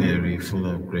 Hail Mary, full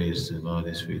of grace, the Lord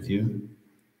is with you.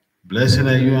 Blessed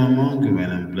are you among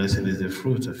women, and blessed is the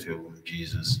fruit of your womb,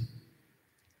 Jesus.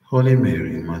 Holy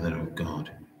Mary, Mother of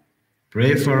God,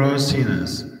 pray for us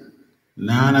sinners,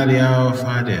 now and at the hour of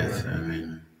our death.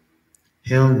 Amen.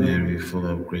 Hail Mary, full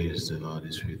of grace, the Lord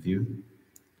is with you.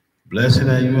 Blessed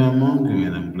are you among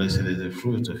women, and blessed is the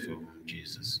fruit of your womb,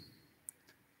 Jesus.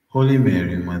 Holy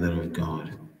Mary, Mother of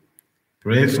God,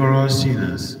 pray for us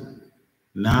sinners,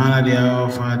 now and at the hour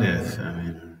of our death.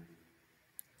 Amen.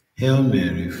 Hail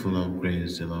Mary, full of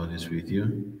grace, the Lord is with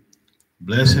you.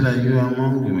 Blessed are you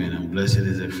among women, and blessed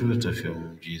is the fruit of your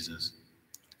womb, Jesus.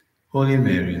 Holy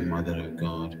Mary, Mother of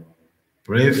God,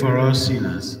 pray for us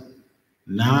sinners,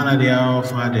 now and at the hour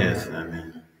of our death.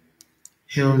 Amen.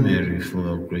 Hail Mary,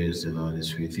 full of grace, the Lord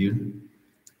is with you.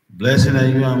 Blessed are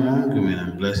you among women,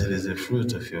 and blessed is the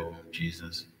fruit of your womb,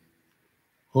 Jesus.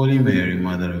 Holy Mary,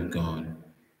 Mother of God,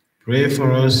 pray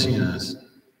for us sinners,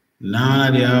 now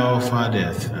and at the hour of our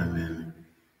death. Amen.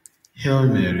 Hail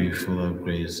Mary, full of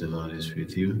grace, the Lord is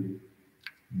with you.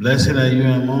 Blessed are you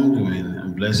among women,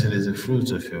 and blessed is the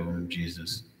fruit of your womb,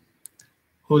 Jesus.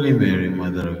 Holy Mary,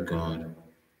 Mother of God,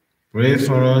 pray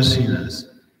for us sinners,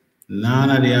 now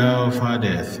and at the hour of our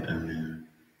death. Amen.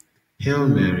 Hail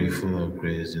Mary, full of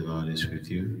grace, the Lord is with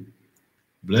you.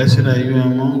 Blessed are you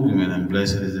among women, and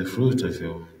blessed is the fruit of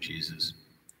your womb, Jesus.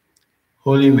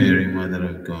 Holy Mary, Mother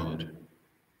of God,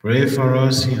 pray for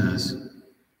us sinners,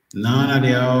 now and at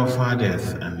the hour of our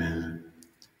death. Amen.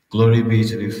 Glory be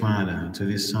to the Father, and to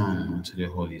the Son, and to the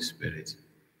Holy Spirit,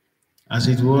 as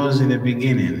it was in the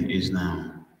beginning, is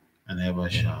now, and ever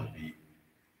shall be,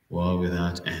 world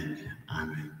without end.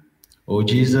 Amen. O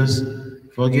Jesus,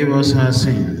 forgive us our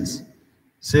sins,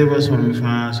 save us from the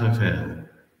fires of hell,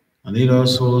 and lead our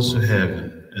souls to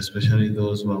heaven, especially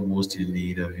those who are most in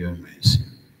need of your mercy.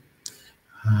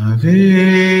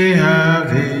 Ave,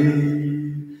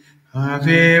 Ave,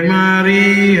 Ave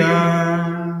Maria.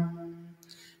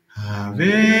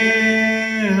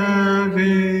 Ave,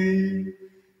 Ave,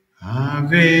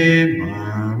 Ave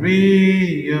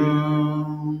Maria.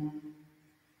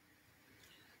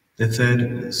 The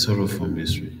third sorrowful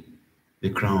mystery, the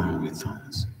crown with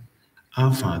thorns.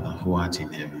 Our Father, who art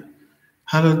in heaven,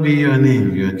 hallowed be your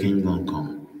name, your kingdom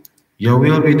come. Your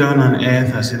will be done on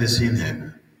earth as it is in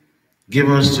heaven. Give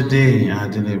us today our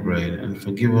daily bread, and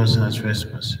forgive us our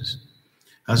trespasses,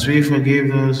 as we forgive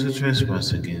those who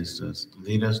trespass against us.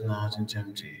 Lead us not into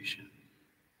temptation,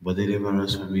 but deliver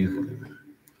us from evil. Amen.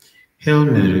 Hail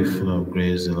Mary, full of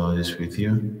grace, the Lord is with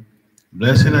you.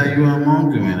 Blessed are you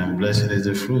among women, and blessed is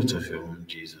the fruit of your womb,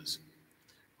 Jesus.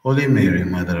 Holy Mary,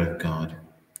 Mother of God,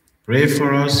 pray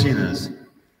for us sinners,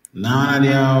 now and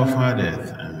at the hour of our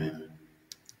death. Amen.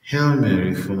 Hail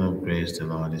Mary, full of grace, the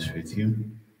Lord is with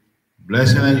you.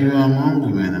 Blessed are you among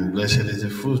women, and blessed is the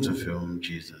fruit of your womb,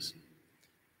 Jesus.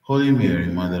 Holy Mary,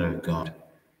 Mother of God,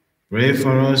 pray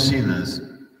for us sinners,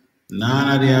 now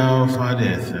and at the hour of our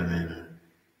death. Amen.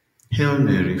 Hail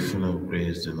Mary, full of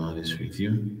grace, the Lord is with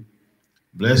you.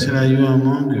 Blessed are you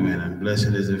among women, and blessed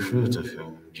is the fruit of your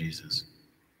womb, Jesus.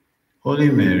 Holy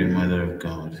Mary, Mother of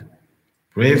God,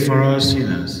 pray for us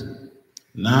sinners,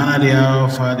 now and at the hour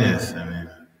of our death. Amen.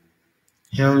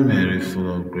 Hail Mary,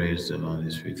 full of grace, the Lord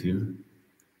is with you.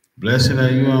 Blessed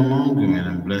are you among women,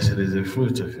 and blessed is the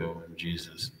fruit of your womb,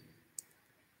 Jesus.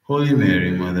 Holy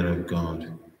Mary, Mother of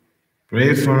God,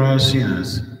 pray for us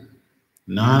sinners,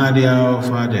 now and at the hour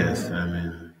of our death.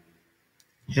 Amen.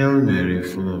 Hail Mary,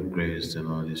 full of grace, the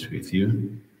Lord is with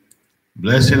you.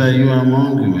 Blessed are you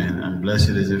among women, and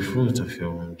blessed is the fruit of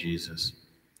your womb, Jesus.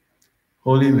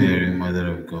 Holy Mary, Mother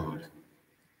of God,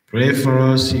 pray for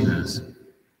us sinners,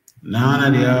 now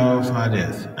and at the hour of our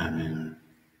death. Amen.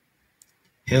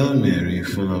 Hail Mary,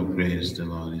 full of grace, the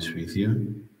Lord is with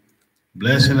you.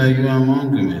 Blessed are you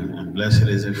among women, and blessed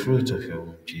is the fruit of your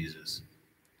womb, Jesus.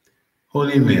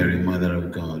 Holy Mary, Mother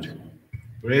of God,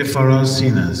 pray for us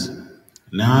sinners,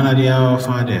 now and at the hour of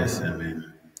our death.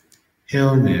 Amen.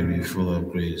 Hail Mary, full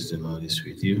of grace, the Lord is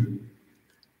with you.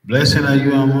 Blessed are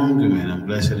you among women, and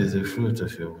blessed is the fruit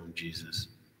of your womb, Jesus.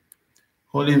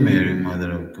 Holy Mary,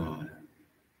 Mother of God,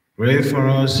 pray for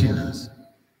us sinners,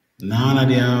 now and at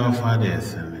the hour of our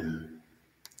death. Amen.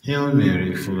 Hail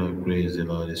Mary, full of grace, the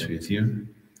Lord is with you.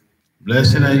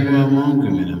 Blessed are you among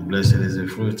women, and blessed is the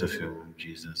fruit of your womb,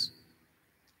 Jesus.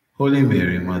 Holy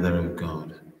Mary, Mother of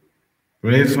God,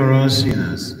 pray for us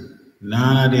sinners,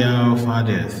 now and at the hour of our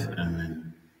death.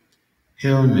 Amen.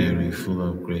 Hail Mary, full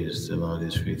of grace, the Lord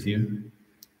is with you.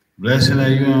 Blessed are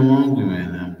you among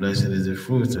women, and blessed is the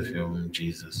fruit of your womb,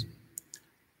 Jesus.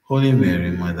 Holy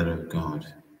Mary, Mother of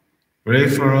God, Pray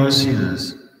for us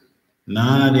sinners,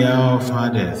 now and at the hour of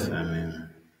our death. Amen.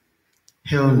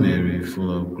 Hail Mary,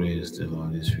 full of grace, the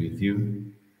Lord is with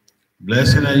you.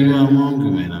 Blessed are you among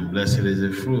women, and blessed is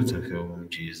the fruit of your womb,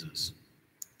 Jesus.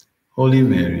 Holy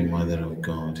Mary, Mother of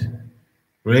God,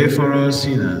 pray for us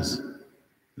sinners,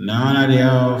 now and at the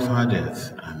hour of our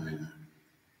death. Amen.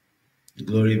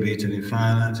 Glory be to the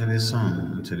Father, to the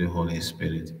Son, and to the Holy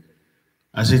Spirit,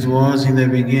 as it was in the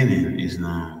beginning, is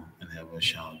now, and ever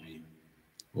shall be,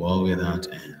 world without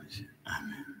end.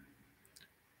 Amen.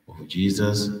 O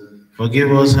Jesus,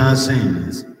 forgive us our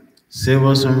sins, save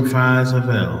us from fires of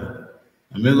hell,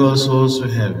 and make our souls to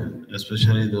heaven,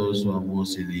 especially those who are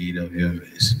most in need of your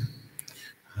mercy.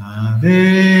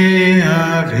 Ave,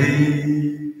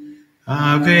 Ave,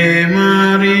 Ave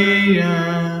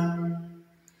Maria.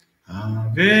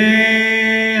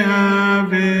 Ave,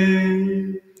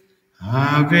 Ave,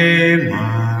 Ave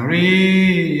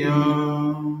Maria.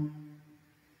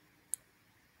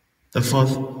 The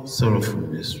fourth sorrowful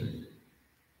mystery,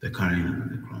 the carrying of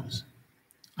the cross.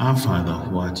 Our Father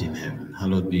who art in heaven,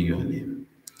 hallowed be your name.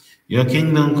 Your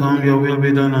kingdom come, your will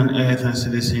be done on earth as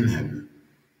it is in heaven.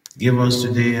 Give us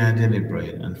today our daily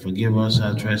bread, and forgive us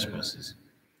our trespasses,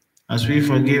 as we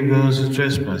forgive those who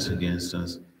trespass against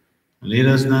us. And lead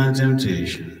us not into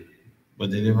temptation,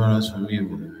 but deliver us from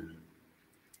evil. Amen.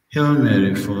 Hail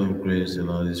Mary, full of grace, the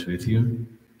Lord is with you.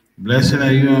 Blessed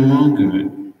are you among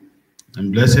women,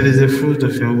 and blessed is the fruit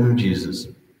of your womb, Jesus.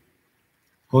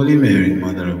 Holy Mary,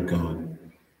 Mother of God,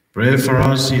 pray for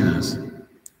us sinners,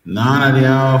 now and at the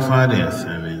hour of our death.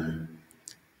 Amen.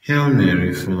 Hail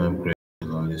Mary, full of grace, the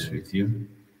Lord is with you.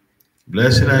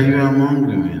 Blessed are you among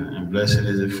women, and blessed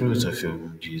is the fruit of your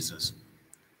womb, Jesus.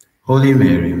 Holy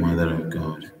Mary, Mother of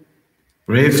God,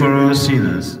 pray for us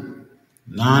sinners,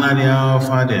 now and at the hour of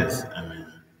our death. Amen.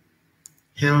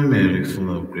 Hail Mary,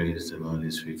 full of grace, the Lord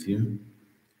is with you.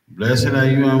 Blessed are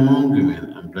you among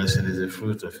women, and blessed is the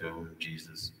fruit of your womb,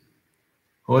 Jesus.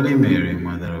 Holy Mary,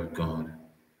 Mother of God,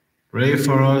 pray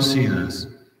for us sinners,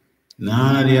 now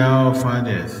and at the hour of our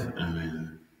death.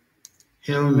 Amen.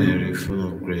 Hail Mary, full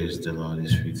of grace, the Lord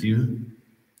is with you.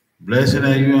 Blessed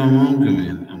are you among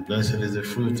women, and blessed is the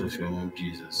fruit of your womb,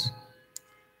 Jesus.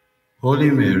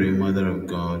 Holy Mary, Mother of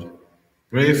God,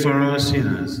 pray for us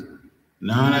sinners,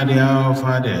 now and at the hour of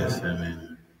our death.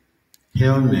 Amen.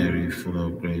 Hail Mary, full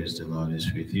of grace, the Lord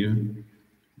is with you.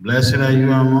 Blessed are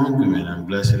you among women, and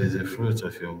blessed is the fruit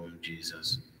of your womb,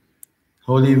 Jesus.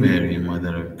 Holy Mary,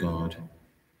 Mother of God,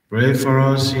 pray for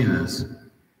us sinners,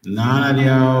 now and at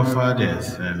the hour of our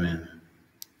death. Amen.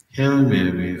 Hail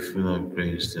Mary, full of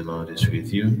grace, the Lord is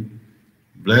with you.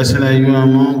 Blessed are you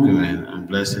among women, and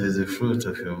blessed is the fruit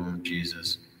of your womb,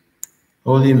 Jesus.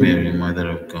 Holy Mary, Mother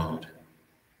of God,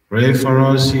 pray for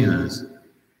us sinners,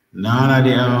 now and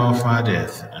at the hour of our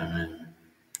death. Amen.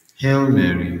 Hail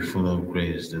Mary, full of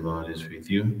grace, the Lord is with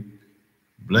you.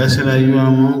 Blessed are you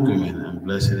among women, and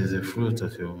blessed is the fruit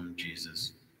of your womb,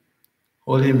 Jesus.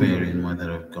 Holy Mary,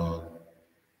 Mother of God,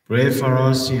 pray for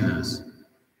us sinners,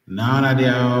 now and at the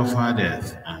hour of our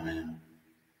death. Amen.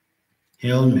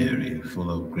 Hail Mary, full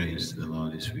of grace, the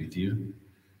Lord is with you.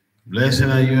 Blessed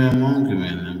are you among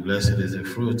women, and blessed is the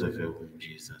fruit of your womb,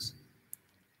 Jesus.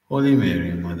 Holy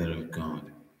Mary, Mother of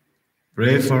God,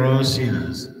 pray for us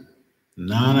sinners,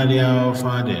 now and at the hour of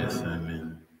our death.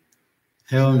 Amen.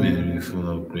 Hail Mary, full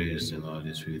of grace, the Lord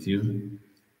is with you.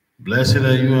 Blessed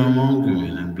are you among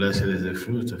women, and blessed is the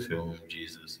fruit of your womb,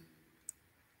 Jesus.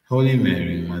 Holy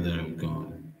Mary, Mother of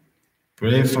God,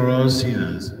 pray for us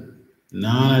sinners,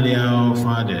 now and at the hour of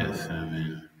our death.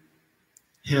 Amen.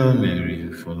 Hail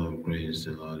Mary, full of grace,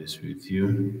 the Lord is with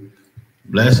you.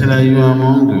 Blessed are you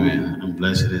among women, and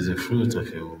blessed is the fruit of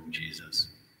your womb, Jesus.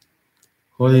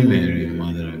 Holy Mary,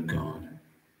 Mother of God,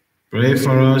 pray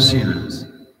for us sinners,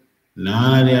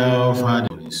 now and at the hour of our death.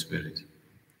 Holy Spirit,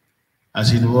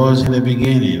 as it was in the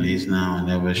beginning, is now, and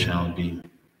ever shall be,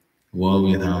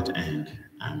 world without end.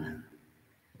 Amen.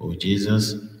 O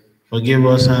Jesus, forgive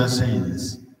us our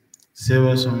sins, save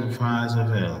us from the fires of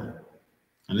hell,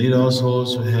 and lead all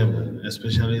souls to heaven,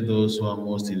 especially those who are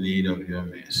most in need of your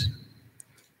mercy.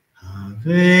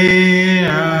 Ave,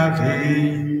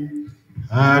 Ave,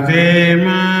 Ave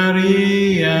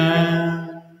Maria.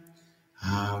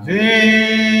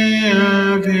 Ave,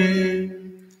 Ave,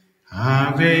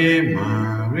 Ave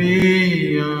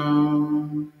Maria.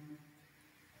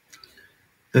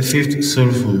 The fifth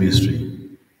sorrowful mystery,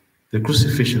 the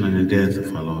crucifixion and the death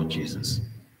of our Lord Jesus.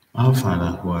 Our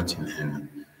Father who art in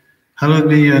heaven, hallowed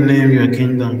be your name, your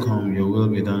kingdom come, your will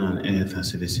be done on earth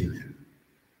as it is in heaven.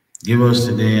 Give us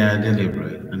today our daily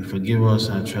bread, and forgive us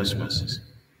our trespasses,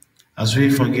 as we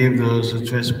forgive those who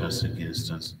trespass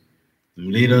against us.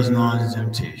 Lead us not into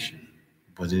temptation,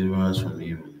 but deliver us from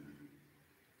evil.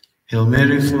 Hail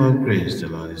Mary, full of grace, the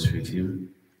Lord is with you.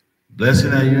 Blessed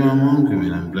are you among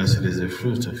women, and blessed is the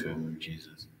fruit of your womb,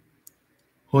 Jesus.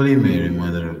 Holy Mary,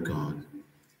 Mother of God,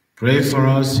 pray for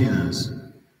us sinners,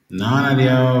 now and at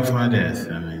the hour of our death.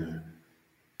 Amen.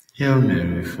 Hail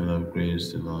Mary, full of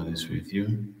grace, the Lord is with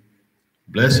you.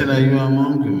 Blessed are you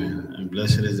among women, and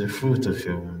blessed is the fruit of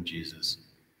your womb, Jesus.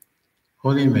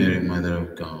 Holy Mary, Mother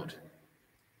of God,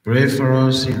 pray for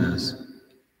us sinners,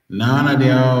 now and at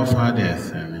the hour of our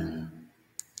death. Amen.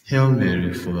 Hail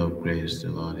Mary, full of grace, the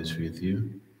Lord is with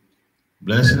you.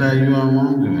 Blessed are you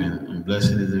among women, and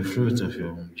blessed is the fruit of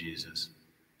your womb, Jesus.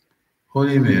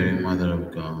 Holy Mary, Mother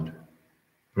of God,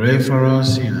 pray for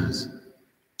us sinners,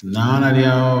 now and at the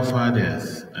hour of our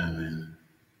death. Amen.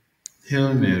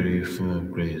 Hail Mary, full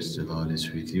of grace, the Lord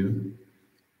is with you.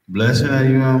 Blessed are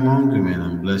you among women,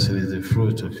 and blessed is the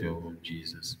fruit of your womb,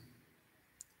 Jesus.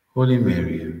 Holy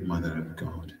Mary, Mother of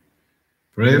God,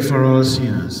 pray for us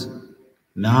sinners,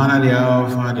 now and at the hour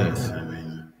of our death.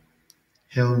 Amen.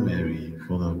 Hail Mary,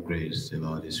 full of grace, the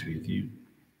Lord is with you.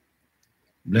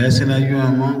 Blessed are you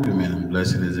among women, and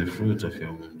blessed is the fruit of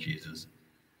your womb, Jesus.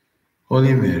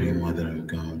 Holy Mary, Mother of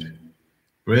God,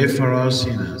 pray for us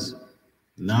sinners,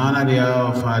 now and at the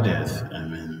hour of our death.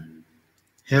 Amen.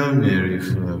 Hail Mary,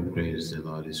 full of grace, the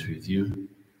Lord is with you.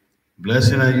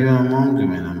 Blessed are you among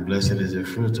women, and blessed is the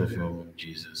fruit of your womb,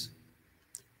 Jesus.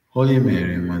 Holy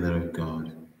Mary, Mother of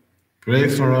God, pray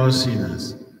for us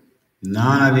sinners,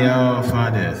 now and at the hour of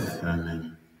our death.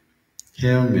 Amen.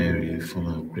 Hail Mary, full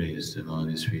of grace, the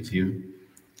Lord is with you.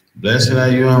 Blessed are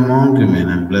you among women,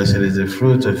 and blessed is the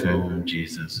fruit of your womb,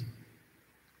 Jesus.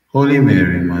 Holy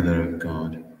Mary, Mother of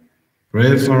God,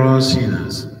 pray for us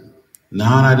sinners,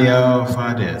 now and at the hour of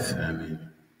our death.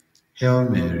 Amen. Hail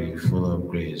Mary, full of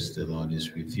grace, the Lord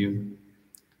is with you.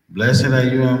 Blessed are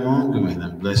you among women,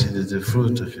 and blessed is the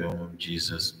fruit of your womb,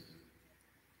 Jesus.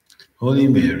 Holy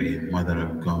Mary, Mother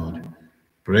of God,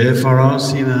 pray for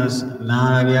us sinners,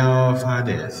 now and at the hour of our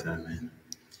death. Amen.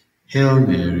 Hail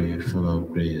Mary, full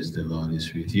of grace, the Lord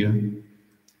is with you.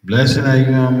 Blessed are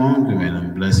you among women,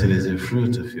 and blessed is the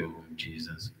fruit of your womb,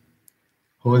 Jesus.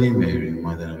 Holy Mary,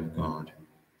 Mother of God,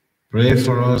 pray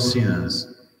for us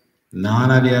sinners, now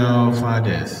and at the hour of our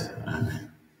death.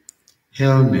 Amen.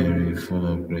 Hail Mary, full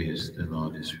of grace, the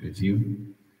Lord is with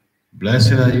you.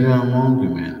 Blessed are you among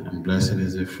women, and blessed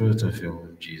is the fruit of your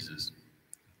womb, Jesus.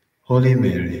 Holy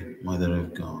Mary, Mother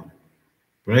of God,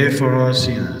 pray for us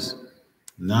sinners,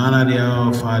 now and at the hour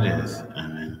of our death.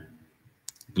 Amen.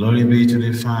 Glory be to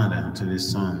the Father, and to the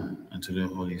Son, and to the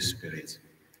Holy Spirit,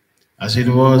 as it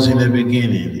was in the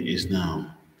beginning, is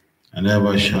now, and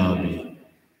ever shall be,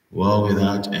 world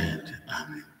without end.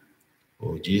 Amen.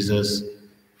 O Jesus,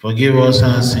 forgive us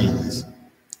our sins,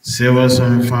 save us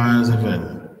from the fires of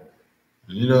hell,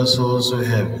 and lead us souls to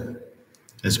heaven,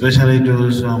 especially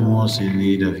those who are most in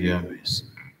need of your mercy.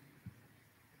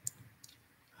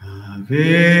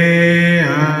 Ave,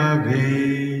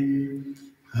 Ave,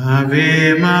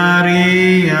 Ave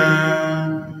Maria,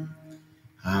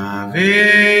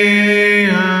 Ave,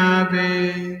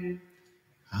 Ave,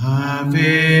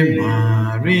 Ave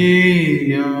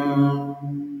Maria.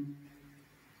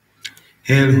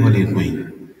 Hail, Holy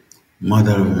Queen,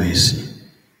 Mother of Mercy.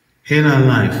 Hail our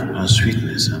life, our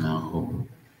sweetness, and our hope.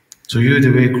 To you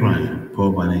do we cry,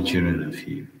 poor blind children of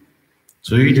Eve.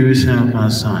 To you do we send up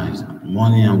our sighs,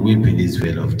 mourning and weeping this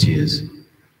vale of tears.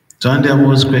 Turn their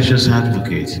most gracious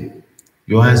advocate,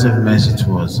 your eyes of mercy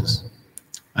towards us.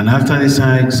 And after this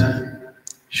our exile,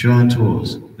 show unto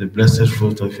us the blessed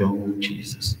fruit of your womb,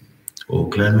 Jesus. O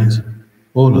clement,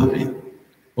 O loving,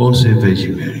 O sweet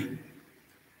Virgin Mary,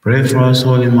 pray for us,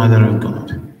 Holy Mother of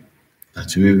God,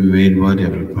 that we may be made worthy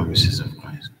of the promises of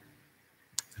Christ.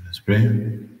 Let us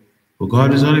pray. For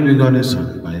God is only begotten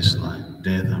Son, by his life,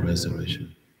 death, and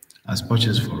resurrection, has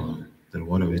purchased for all the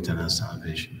reward of eternal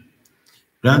salvation.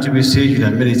 Grant to beseech you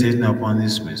that meditating upon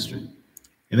this mystery,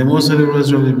 in the most holy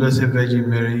rosary of the Blessed Virgin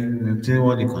Mary, we obtain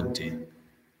what they contain,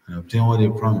 and obtain what they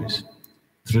promise,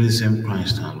 through the same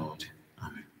Christ our Lord.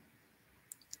 Amen.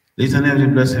 Litany of the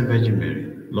Blessed Virgin Mary.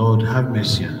 Lord, have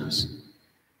mercy on us.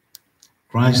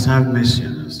 Christ, have mercy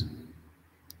on us.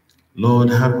 Lord,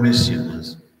 have mercy on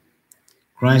us.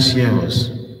 Christ, hear us.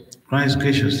 Christ,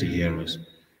 graciously hear us.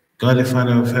 God, the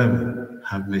Father of heaven,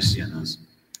 have mercy on us.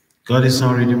 God, the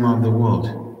Son, Redeemer of the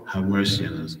world, have mercy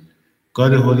on us.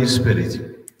 God, the Holy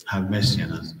Spirit, have mercy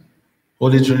on us.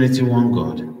 Holy Trinity, one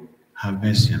God, have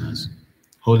mercy on us.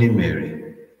 Holy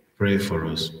Mary, pray for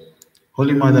us.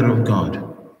 Holy Mother of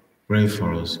God, pray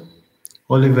for us.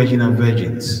 Holy Virgin of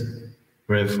Virgins,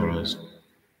 pray for us.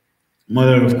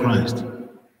 Mother of Christ,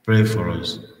 pray for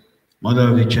us. Mother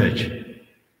of the Church,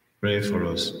 pray for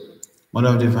us. Mother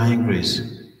of divine grace,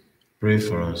 pray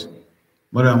for us.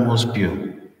 Mother most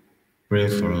pure, pray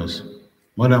for us.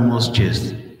 Mother most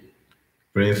chaste,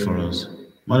 pray for us.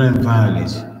 Mother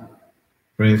inviolate,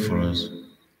 pray for us.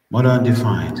 Mother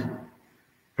undefined,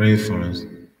 pray for us.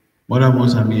 Mother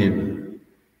most amiable,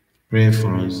 pray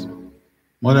for us.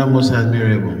 Mother most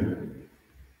admirable,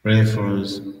 pray for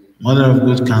us. Mother of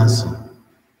good counsel,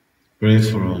 pray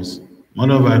for us.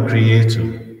 Mother of our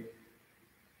Creator,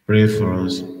 pray for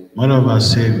us. Mother of our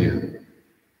Savior,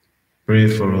 pray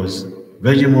for us.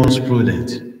 Virgin most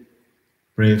prudent,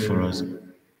 pray for us.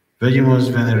 Virgin most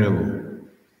venerable,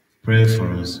 pray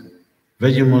for us.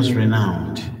 Virgin most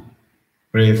renowned,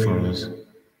 pray for us.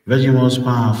 Virgin most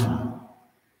powerful,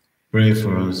 pray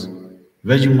for us.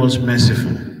 Virgin most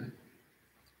merciful,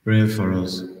 pray for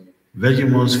us.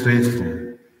 Virgin most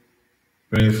faithful,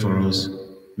 pray for us.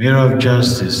 Mirror of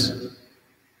justice,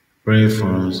 pray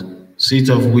for us. Seat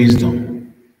of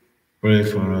wisdom, pray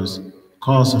for us.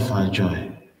 Cause of our joy,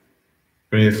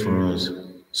 pray for us.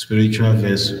 Spiritual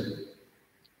vessel,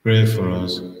 pray for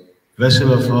us.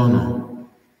 Vessel of honor,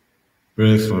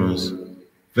 pray for us.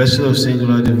 Vessel of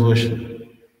singular devotion,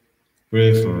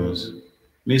 pray for us.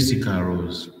 Mystical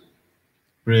rose,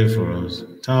 pray for us.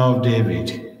 Tower of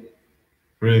David,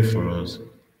 pray for us.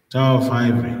 Tower of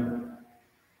ivory,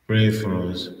 pray for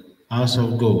us. House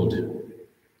of gold,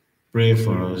 pray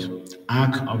for us.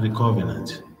 Ark of the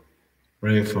covenant,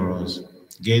 pray for us.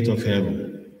 Gate of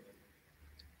heaven,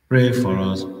 pray for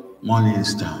us. Morning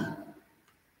star,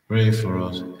 pray for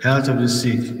us. Health of the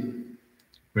sick,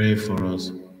 pray for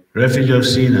us. Refuge of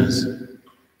sinners,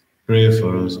 pray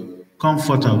for us.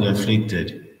 Comfort of the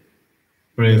afflicted,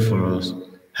 pray for us.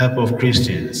 Help of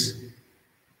Christians,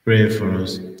 pray for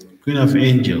us. Queen of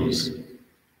angels,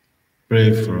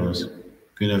 pray for us.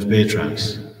 Queen of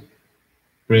patriarchs,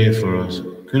 pray for us.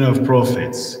 Queen of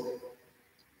prophets,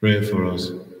 pray for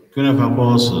us. Queen of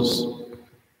apostles,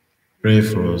 pray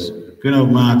for us. Queen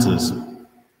of martyrs,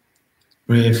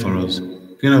 pray for us.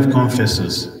 Queen of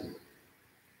confessors,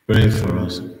 pray for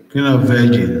us. Queen of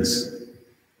virgins,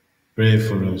 pray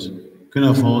for us. Queen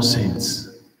of all saints,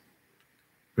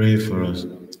 pray for us.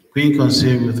 Queen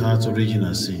conceived without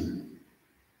original sin,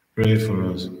 pray for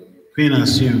us. Queen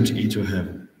assumed into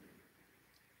heaven,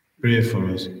 pray for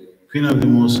us. Queen of the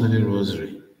Most Holy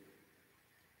Rosary,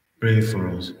 pray for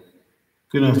us.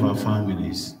 Queen of our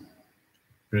families,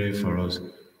 pray for us.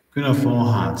 Queen of all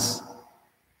hearts,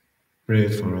 pray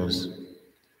for us.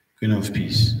 Queen of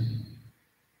peace,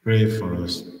 pray for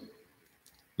us.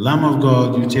 Lamb of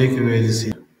God, you take away the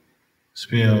sin,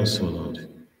 spare us, O Lord.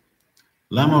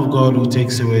 Lamb of God, who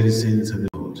takes away the sins of the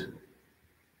world,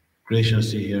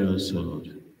 graciously hear us, O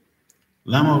Lord.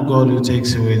 Lamb of God, who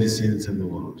takes away the sins of the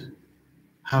world,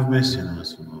 have mercy on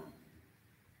us, O Lord.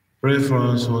 Pray for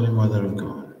us, Holy Mother of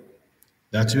God,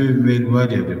 that we may be made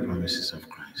worthy of the promises of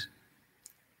Christ.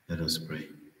 Let us pray.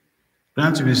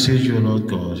 Grant to beseech you, O Lord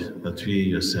God, that we,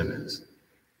 your servants,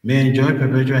 may enjoy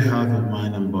perpetual health of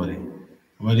mind and body, and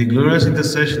by the glorious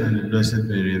intercession of the Blessed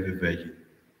Mary, every Virgin,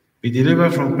 be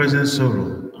delivered from present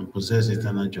sorrow and possess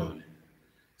eternal joy.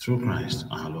 Through Christ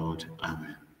our Lord.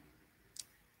 Amen.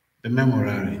 The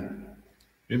Memorare.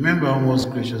 Remember, O most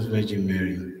gracious Virgin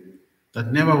Mary,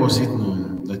 that never was it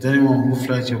known that anyone who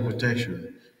fled your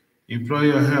protection, implored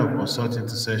your help, or sought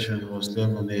intercession was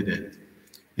left unaided.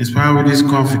 Inspired with this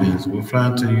confidence, we fly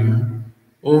unto you,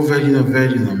 O Virgin of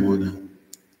Virgin and Mother.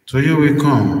 To you we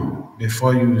come,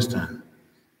 before you we stand,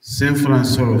 sinful and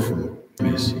sorrowful.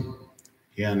 Mercy,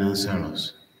 hear and answer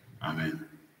us. Amen.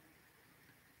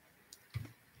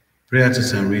 Prayer to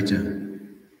Saint Rita.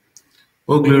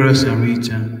 O glorious Saint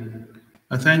Rita,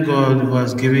 I thank God who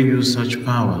has given you such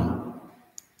power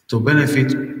to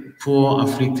benefit poor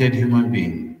afflicted human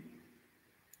beings.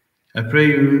 I pray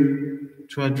you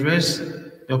to address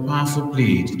your powerful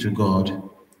plea to God,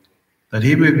 that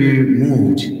he may be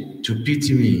moved to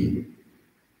pity me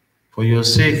for your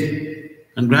sake,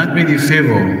 and grant me the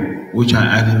favor which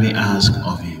I ardently ask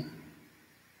of him.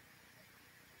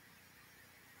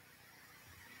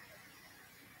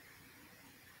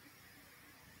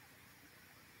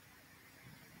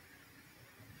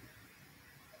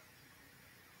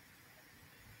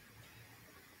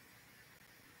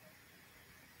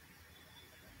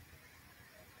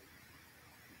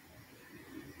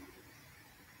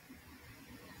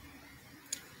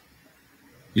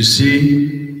 You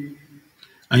see,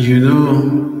 and you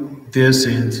know, dear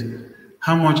saint,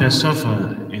 how much I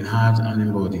suffer in heart and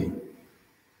in body.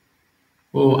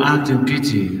 Oh, act in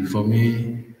pity for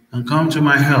me and come to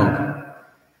my help.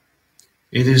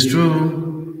 It is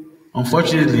true,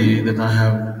 Unfortunately, that I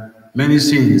have many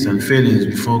sins and failings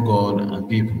before God and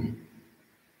people.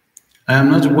 I am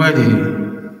not worthy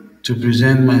to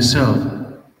present myself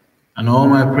and all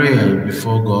my prayers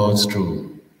before God's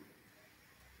throne.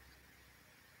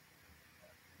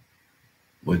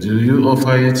 But do you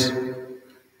offer it?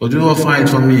 Or do you offer it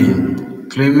for me,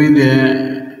 claiming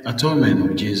the atonement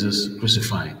of Jesus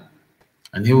crucified?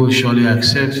 And he will surely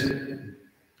accept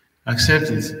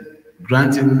it,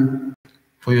 granting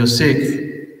for your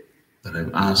sake that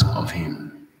I've asked of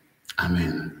him.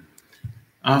 Amen.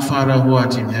 Our Father who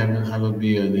art in heaven, hallowed be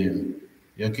your name.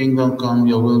 Your kingdom come,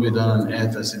 your will be done on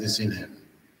earth as it is in heaven.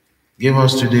 Give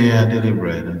us today our daily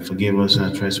bread, and forgive us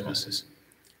our trespasses,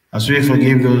 as we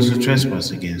forgive those who trespass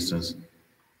against us.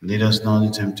 Lead us not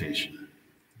into temptation,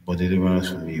 but deliver us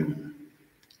from evil.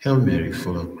 Hail Mary,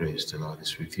 full of grace, the Lord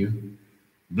is with you.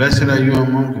 Blessed are you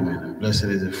among women, and blessed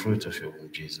is the fruit of your womb,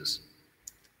 Jesus.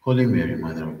 Holy Mary,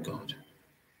 Mother of God,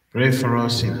 pray for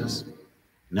us sinners,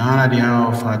 now and at the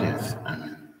hour of our death.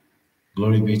 Amen.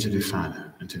 Glory be to the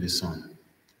Father, and to the Son,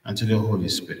 and to the Holy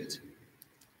Spirit,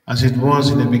 as it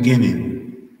was in the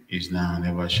beginning, is now, and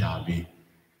ever shall be,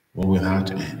 world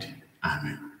without end.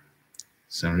 Amen.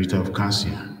 Saint Rita of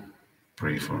Cassia,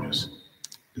 pray for us.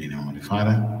 In the name of the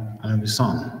Father, and of the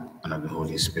Son, and of the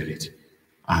Holy Spirit.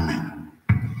 Amen.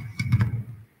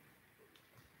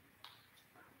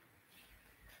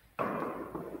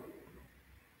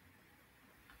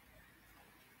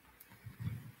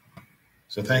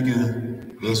 So thank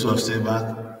you, those who have stayed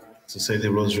back to say the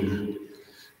rosary.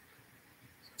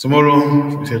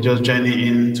 Tomorrow, if you're just joining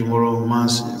in, tomorrow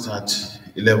Mass is at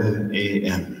 11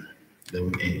 a.m.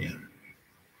 11 a.m.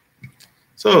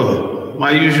 So,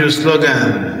 my usual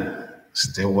slogan,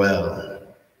 stay well,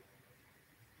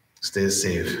 stay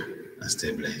safe, and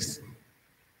stay blessed.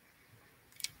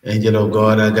 Angel of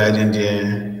God, our guardian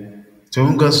dear, to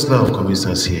whom God's love commits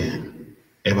us here,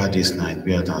 ever this night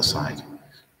be at our side,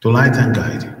 to light and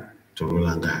guide, to rule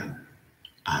and guide.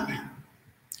 Amen.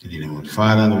 In the name of the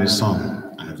Father, and of the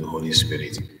Son, and of the Holy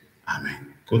Spirit.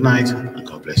 Amen. Good night, and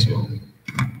God bless you all.